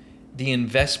 the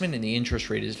investment and the interest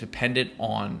rate is dependent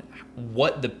on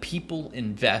what the people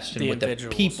invest and what the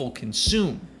people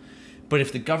consume. But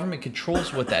if the government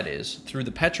controls what that is through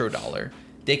the petrodollar,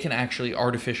 they can actually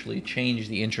artificially change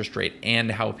the interest rate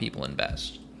and how people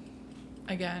invest.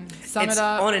 Again, sum It's it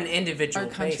up. on an individual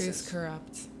Our country basis. is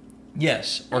corrupt.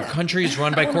 Yes, our country is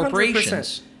run by 100%.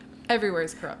 corporations. Everywhere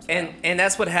is corrupt. And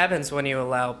that's what happens when you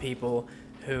allow people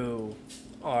who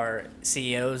are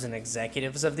CEOs and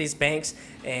executives of these banks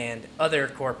and other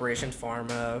corporations,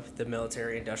 pharma, the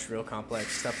military industrial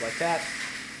complex, stuff like that.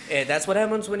 And that's what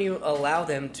happens when you allow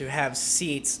them to have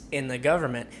seats in the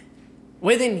government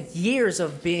within years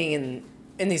of being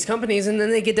in these companies, and then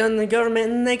they get done in the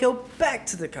government and they go back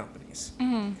to the companies.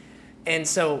 Mm-hmm. And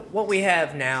so what we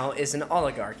have now is an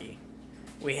oligarchy.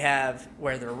 We have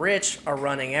where the rich are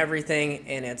running everything,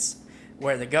 and it's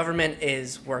where the government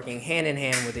is working hand in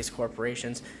hand with these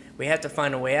corporations. We have to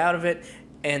find a way out of it,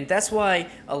 and that's why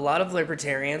a lot of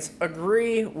libertarians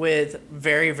agree with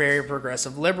very, very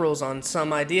progressive liberals on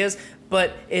some ideas,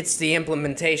 but it's the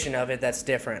implementation of it that's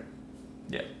different.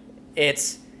 Yeah.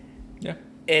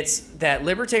 It's that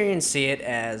libertarians see it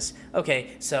as,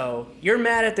 okay, so you're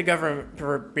mad at the government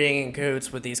for being in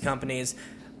cahoots with these companies,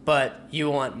 but you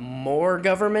want more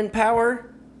government power?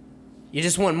 You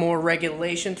just want more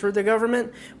regulation through the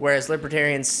government? Whereas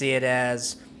libertarians see it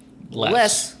as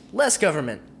less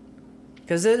government.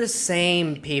 Because they're the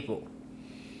same people.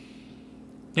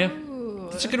 Yeah. Ooh.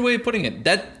 That's a good way of putting it.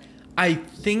 That, I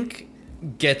think,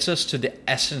 gets us to the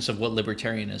essence of what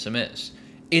libertarianism is.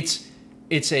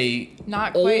 It's a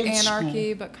Not quite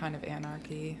anarchy, but kind of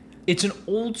anarchy. It's an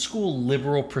old school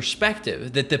liberal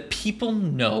perspective that the people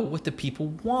know what the people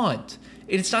want.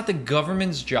 It's not the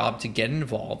government's job to get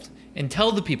involved and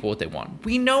tell the people what they want.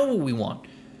 We know what we want.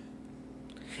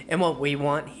 And what we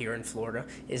want here in Florida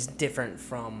is different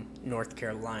from North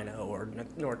Carolina or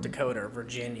North Dakota or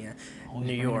Virginia,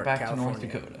 New York, California. To North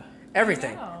Dakota.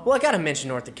 Everything. Wow. Well, I gotta mention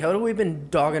North Dakota. We've been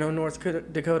dogging on North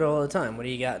Dakota all the time. What do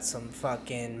you got? Some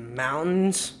fucking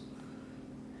mountains?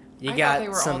 You I thought got they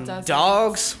were all some deserts.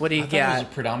 dogs? What do you I thought it got?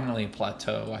 was predominantly a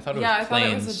plateau. I thought it was Yeah, I thought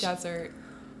plains. it was a desert.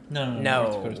 No, North No,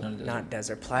 Dakota's not a desert. not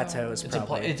desert. Plateau is It's a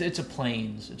probably. it's a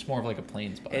plains. It's more of like a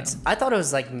plains biome. I thought it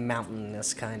was like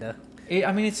mountainous, kind of.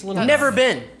 I mean, it's a little. Never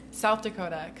been. South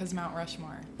Dakota, because Mount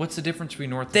Rushmore. What's the difference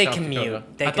between North and They South commute. Dakota?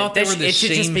 They I thought they they were the it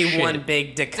should just same be shit. one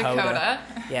big Dakota. Dakota.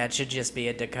 Yeah, it should just be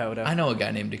a Dakota. I know a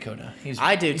guy named Dakota.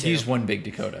 I do, too. He's one big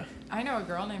Dakota. I know a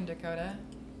girl named Dakota.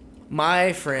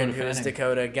 My friend Dakota who is Fanning.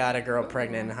 Dakota got a girl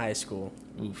pregnant in high school.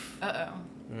 Oof. Uh-oh.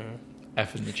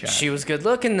 F in the chat. She was good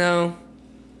looking though.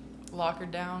 Lock her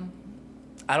down.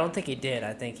 I don't think he did.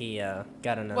 I think he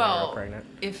got another girl Well, pregnant.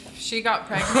 if she got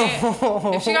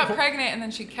pregnant, and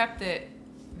then she kept it,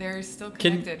 they're still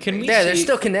connected. can we- Yeah, they're see-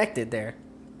 still connected there.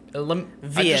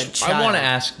 Via I child. want to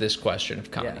ask this question of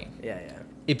Yeah, Connie. yeah.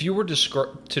 If you were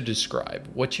to describe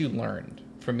what you learned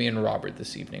from me and Robert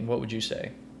this evening, what would you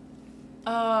say?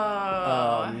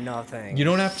 Oh. Nothing. You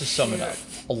don't have to sum it up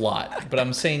a lot, but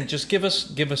I'm saying just give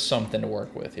us something to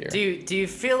work with here. Do you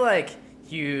feel like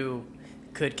you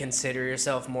could consider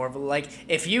yourself more of a, like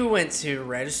if you went to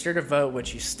register to vote,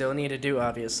 which you still need to do,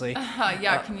 obviously.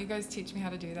 Yeah, can you guys teach me how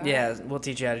to do that? Yeah, we'll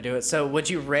teach you how to do it. So, would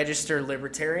you register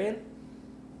libertarian?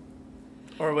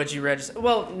 Or would you register?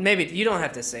 Well, maybe you don't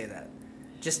have to say that.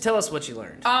 Just tell us what you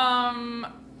learned.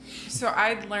 So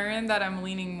I'd learned that I'm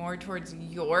leaning more towards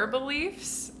your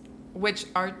beliefs, which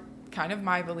are kind of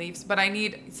my beliefs, but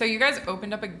so you guys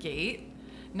opened up a gate.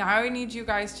 Now I need you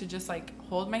guys to just like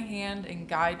hold my hand and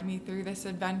guide me through this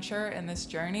adventure and this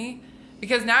journey,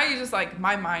 because now you just like,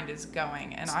 my mind is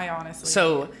going, and I honestly.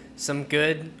 So some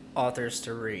good authors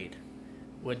to read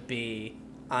would be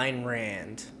Ayn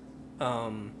Rand,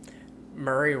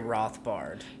 Murray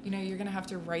Rothbard. You know, you're going to have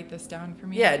to write this down for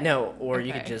me. Yeah, no, or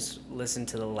you Okay. could just listen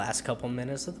to the last couple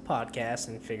minutes of the podcast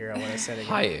and figure out what I said again.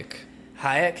 Hayek.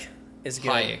 Hayek is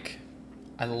good. Hayek.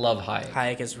 I love Hayek.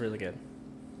 Hayek is really good.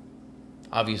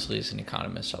 Obviously, as an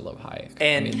economist, I love Hayek.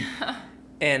 And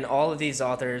and all of these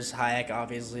authors, Hayek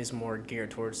obviously is more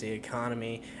geared towards the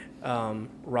economy.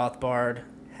 Rothbard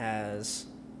has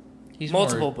he's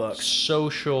multiple more books.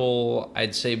 Social,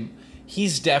 I'd say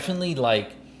he's definitely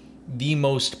like the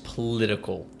most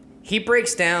political. He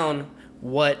breaks down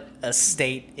what a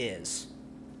state is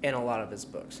in a lot of his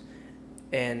books.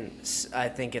 And I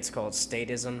think it's called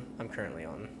Statism. I'm currently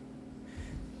on.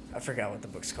 I forgot what the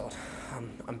book's called.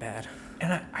 I'm bad.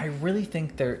 And I really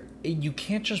think you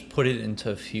can't just put it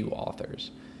into a few authors.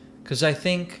 Because I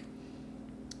think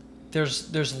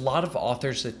there's a lot of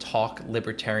authors that talk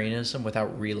libertarianism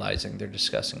without realizing they're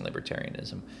discussing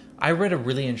libertarianism. I read a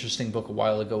really interesting book a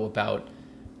while ago about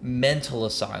mental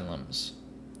asylums.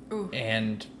 Ooh.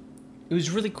 And it was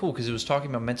really cool because it was talking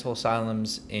about mental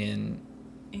asylums in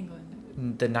England.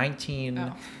 the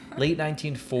late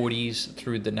 1940s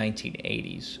through the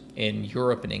 1980s in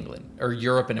Europe and England, or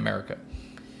Europe and America.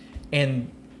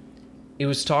 And it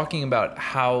was talking about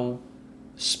how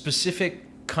specific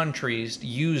countries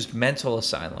used mental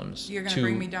asylums You're going to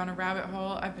bring me down a rabbit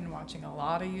hole. I've been watching a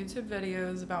lot of YouTube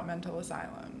videos about mental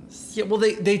asylums. Yeah, well,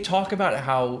 they talk about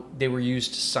how they were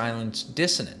used to silence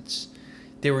dissidents.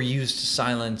 They were used to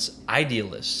silence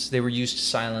idealists. They were used to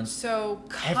silence... So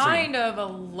kind of a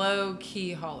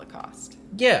low-key Holocaust.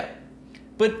 Yeah,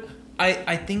 but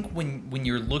I think when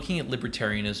you're looking at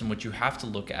libertarianism, what you have to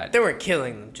look at... They weren't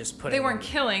killing them, just putting They weren't them.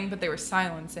 killing, but they were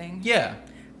silencing. Yeah.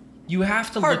 You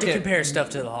have to Hard look to at compare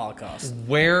stuff to the Holocaust.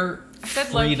 where I said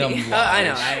freedom low-key. lies. I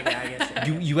know. I get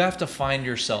you. You have to find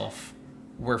yourself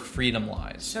where freedom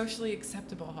lies. Socially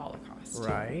acceptable Holocaust.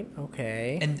 Right.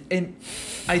 Okay. And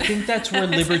I think that's where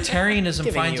libertarianism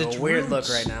Giving finds you its a weird roots.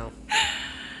 look right now.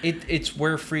 It's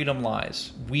where freedom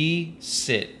lies. We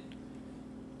sit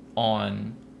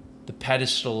on the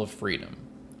pedestal of freedom.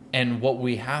 And what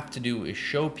we have to do is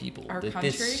show people Our that country?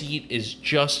 this seat is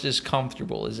just as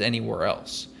comfortable as anywhere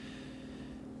else.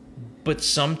 But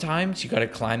sometimes you got to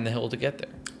climb the hill to get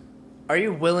there. Are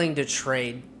you willing to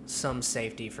trade some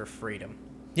safety for freedom?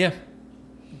 Yeah.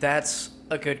 That's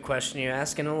a good question you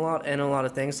ask in a lot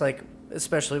of things, like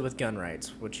especially with gun rights,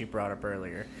 which you brought up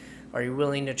earlier. Are you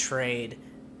willing to trade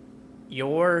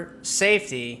your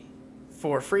safety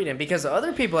for freedom? Because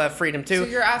other people have freedom too.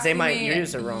 So you're asking they might me,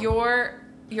 use it wrong.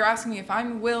 You're asking me if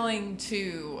I'm willing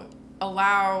to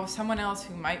allow someone else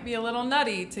who might be a little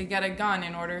nutty to get a gun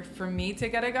in order for me to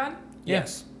get a gun?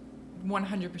 Yes.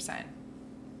 100%.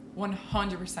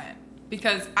 100%.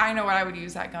 Because I know what I would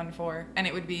use that gun for, and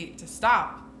it would be to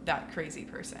stop that crazy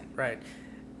person. Right.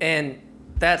 And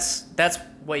that's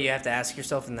what you have to ask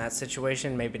yourself in that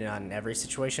situation. Maybe not in every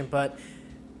situation, but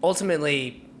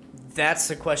ultimately, that's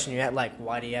the question you had. Like,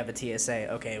 why do you have a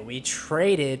TSA? Okay, we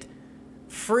traded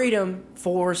freedom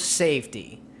for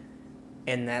safety.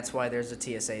 And that's why there's a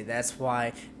TSA. That's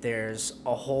why there's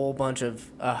a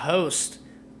host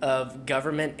of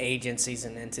government agencies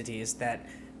and entities that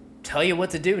tell you what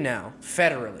to do now,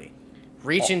 federally.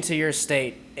 Reach into your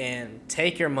state and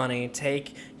take your money,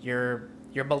 take your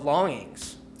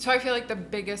belongings. So I feel like the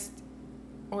biggest,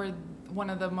 or one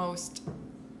of the most,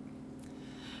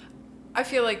 I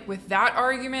feel like with that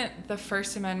argument, the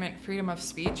First Amendment freedom of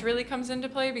speech really comes into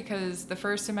play, because the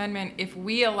First Amendment, if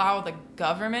we allow the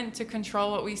government to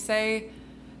control what we say,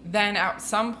 then at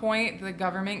some point the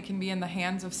government can be in the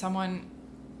hands of someone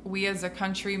we as a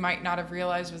country might not have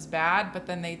realized was bad, but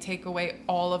then they take away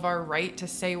all of our right to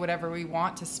say whatever we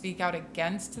want, to speak out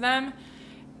against them.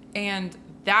 And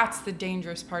that's the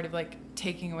dangerous part of like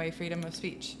taking away freedom of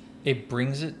speech. It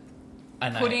brings it...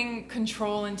 Putting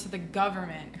control into the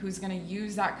government, who's going to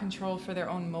use that control for their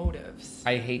own motives.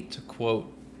 I hate to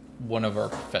quote one of our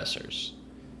professors,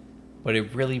 but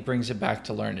it really brings it back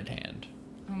to learned hand.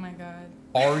 Oh my God.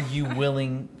 Are you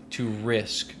willing to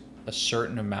risk a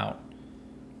certain amount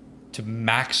to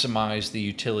maximize the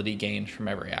utility gains from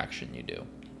every action you do?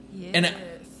 Yes. And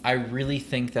I really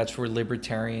think that's where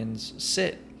libertarians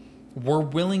sit. We're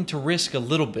willing to risk a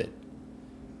little bit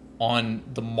on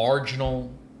the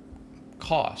marginal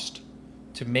cost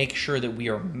to make sure that we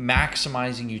are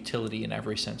maximizing utility in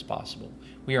every sense possible.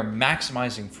 We are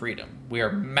maximizing freedom. We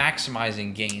are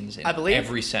maximizing gains in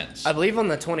every sense. I believe on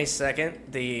the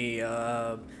 22nd,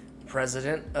 the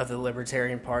president of the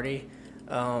Libertarian Party,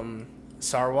 Nicholas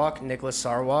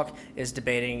Sarwark, is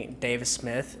debating David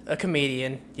Smith, a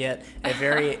comedian, yet a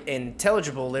very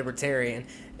intelligible libertarian.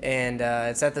 And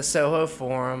it's at the Soho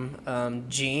Forum.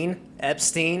 Gene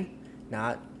Epstein,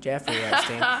 not Jeffrey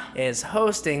Epstein, is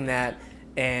hosting that.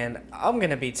 And I'm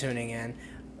going to be tuning in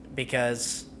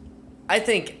because I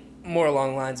think more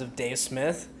along the lines of Dave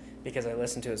Smith, because I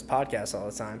listen to his podcast all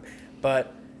the time.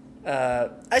 But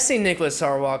I see Nicholas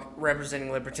Sarwark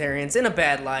representing libertarians in a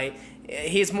bad light.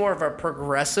 He's more of a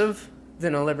progressive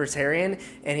than a libertarian,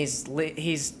 and he's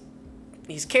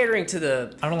catering to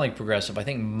the... I don't like progressive. I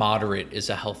think moderate is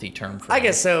a healthy term for I me.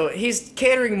 guess so. He's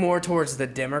catering more towards the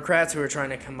Democrats who are trying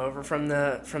to come over from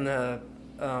the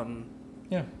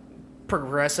Yeah.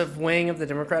 progressive wing of the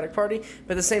Democratic Party.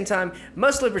 But at the same time,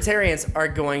 most libertarians are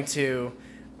going to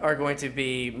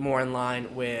be more in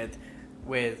line with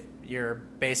your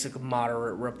basic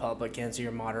moderate Republicans,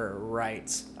 your moderate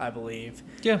rights, I believe.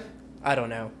 Yeah. I don't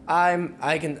know. I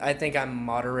think I'm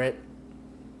moderate.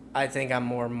 I think I'm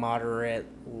more moderate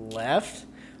left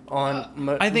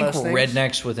on I think most we're things.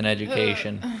 rednecks with an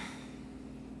education.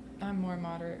 I'm more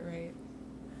moderate, right?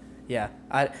 Yeah.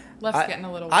 Left's getting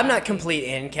a little I'm not wacky. complete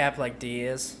ANCAP like D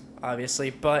is, obviously,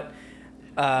 but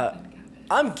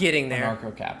I'm getting there.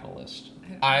 Anarcho-capitalist.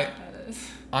 I don't know what that is.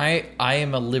 I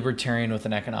am a libertarian with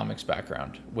an economics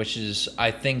background, which is,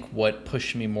 I think, what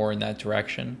pushed me more in that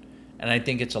direction. And I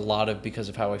think it's a lot of because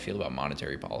of how I feel about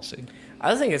monetary policy.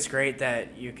 I think it's great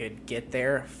that you could get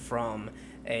there from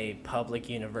a public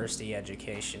university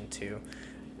education too.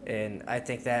 And I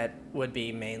think that would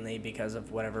be mainly because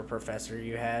of whatever professor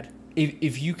you had.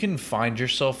 If you can find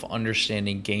yourself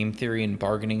understanding game theory and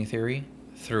bargaining theory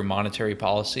through monetary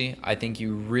policy, I think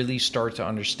you really start to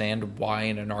understand why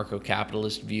an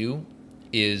anarcho-capitalist view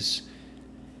is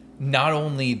not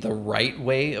only the right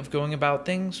way of going about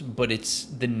things, but it's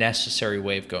the necessary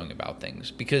way of going about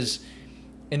things. Because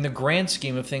in the grand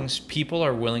scheme of things, people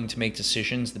are willing to make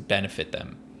decisions that benefit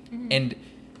them. Mm-hmm. And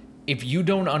if you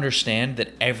don't understand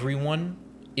that everyone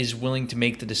is willing to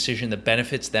make the decision that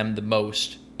benefits them the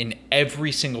most in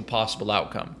every single possible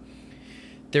outcome,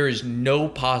 there is no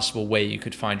possible way you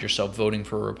could find yourself voting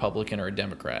for a Republican or a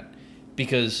Democrat.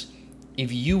 Because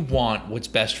if you want what's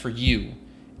best for you,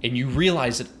 and you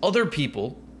realize that other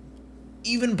people,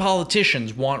 even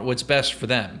politicians, want what's best for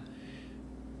them,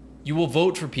 you will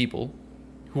vote for people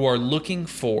who are looking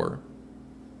for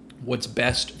what's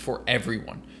best for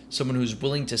everyone. Someone who's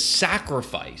willing to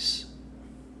sacrifice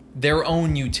their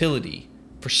own utility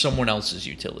for someone else's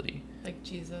utility. Like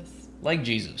Jesus. Like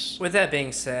Jesus. With that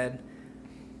being said,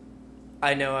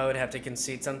 I know I would have to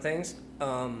concede some things.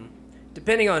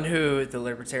 Depending on who the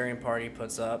Libertarian Party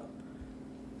puts up,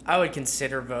 I would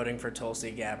consider voting for Tulsi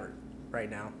Gabbard right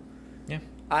now.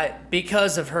 Yeah.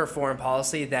 Because of her foreign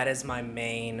policy, that is my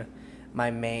main,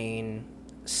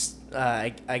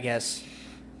 I guess,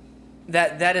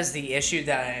 that is the issue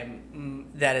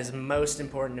that is most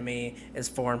important to me is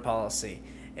foreign policy.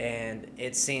 And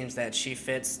it seems that she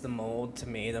fits the mold to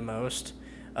me the most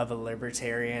of a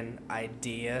libertarian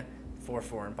idea for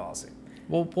foreign policy.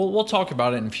 Well, we'll talk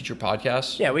about it in future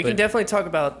podcasts. Yeah, we can definitely talk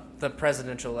about the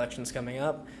presidential elections coming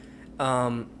up.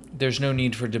 There's no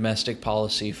need for domestic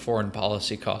policy. Foreign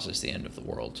policy causes the end of the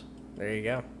world. There you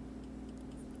go.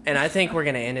 And I think we're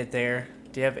going to end it there.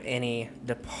 Do you have any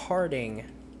departing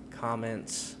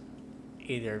comments,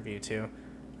 either of you two?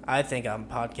 I think I'm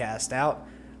podcast out.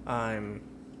 I'm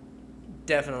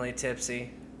definitely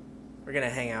tipsy. We're going to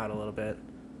hang out a little bit.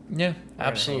 Yeah, We're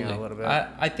absolutely. gonna hang out a little bit.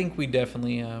 I think we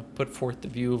definitely put forth the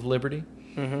view of liberty.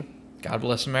 Mm-hmm. God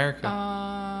bless America.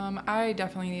 I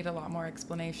definitely need a lot more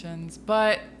explanations,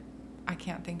 but I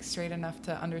can't think straight enough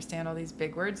to understand all these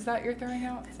big words that you're throwing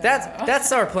out. So.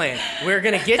 That's our plan. We're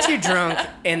going to get you drunk,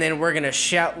 and then we're going to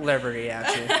shout liberty at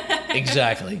you.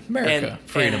 Exactly. America.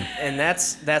 Freedom. And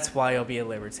that's why you'll be a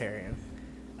libertarian.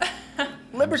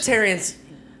 Libertarians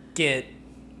get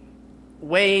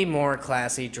way more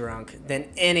classy drunk than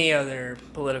any other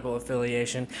political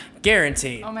affiliation.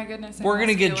 Guaranteed. Oh my goodness. I We're going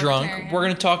to must be get a drunk. libertarian. We're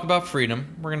going to talk about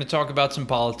freedom. We're going to talk about some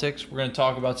politics. We're going to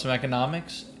talk about some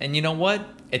economics. And you know what?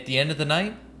 At the end of the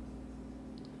night,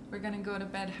 We're going to go to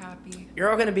bed happy. You're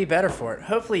all going to be better for it.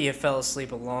 Hopefully you fell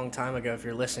asleep a long time ago if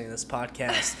you're listening to this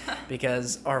podcast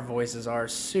because our voices are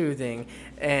soothing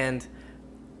and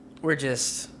we're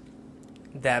just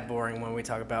that boring when we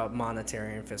talk about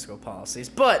monetary and fiscal policies.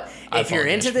 But I if you're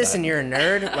apologize into for this that. and you're a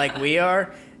nerd like we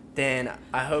are, then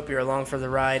I hope you're along for the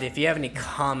ride. If you have any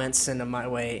comments, send them my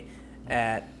way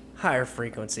at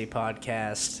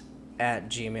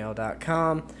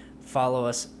higherfrequencypodcast@gmail.com. Follow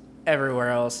us everywhere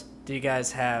else. Do you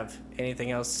guys have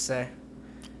anything else to say?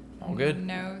 All good.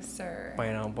 No, sir.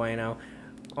 Bueno.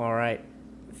 All right.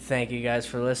 Thank you guys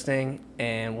for listening,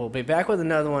 and we'll be back with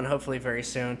another one hopefully very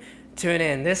soon. Tune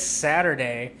in this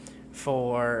Saturday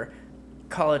for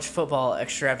college football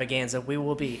extravaganza. We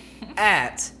will be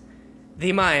at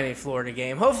the Miami, Florida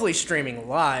game, hopefully streaming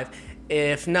live.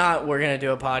 If not, we're going to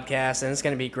do a podcast, and it's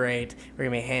going to be great. We're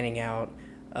going to be handing out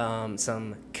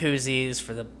some koozies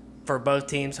for both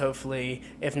teams, hopefully.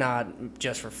 If not,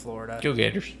 just for Florida. Go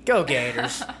Gators. Go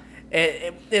Gators.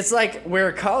 It's like we're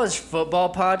a college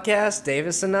football podcast,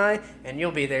 Davis and I, and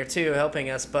you'll be there too helping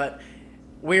us, but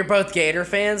we're both Gator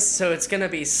fans, so it's going to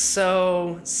be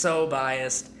so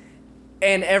biased,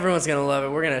 and everyone's going to love it.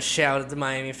 We're going to shout at the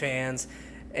Miami fans,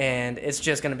 and it's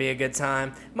just going to be a good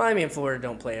time. Miami and Florida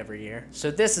don't play every year,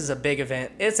 so this is a big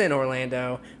event. It's in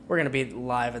Orlando. We're going to be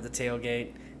live at the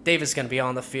tailgate. Davis is going to be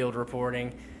on the field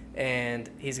reporting, and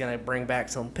he's going to bring back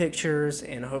some pictures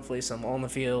and hopefully some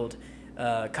on-the-field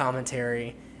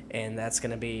commentary, and that's going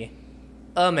to be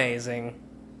amazing.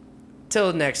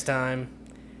 Till next time,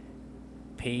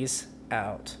 peace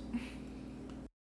out.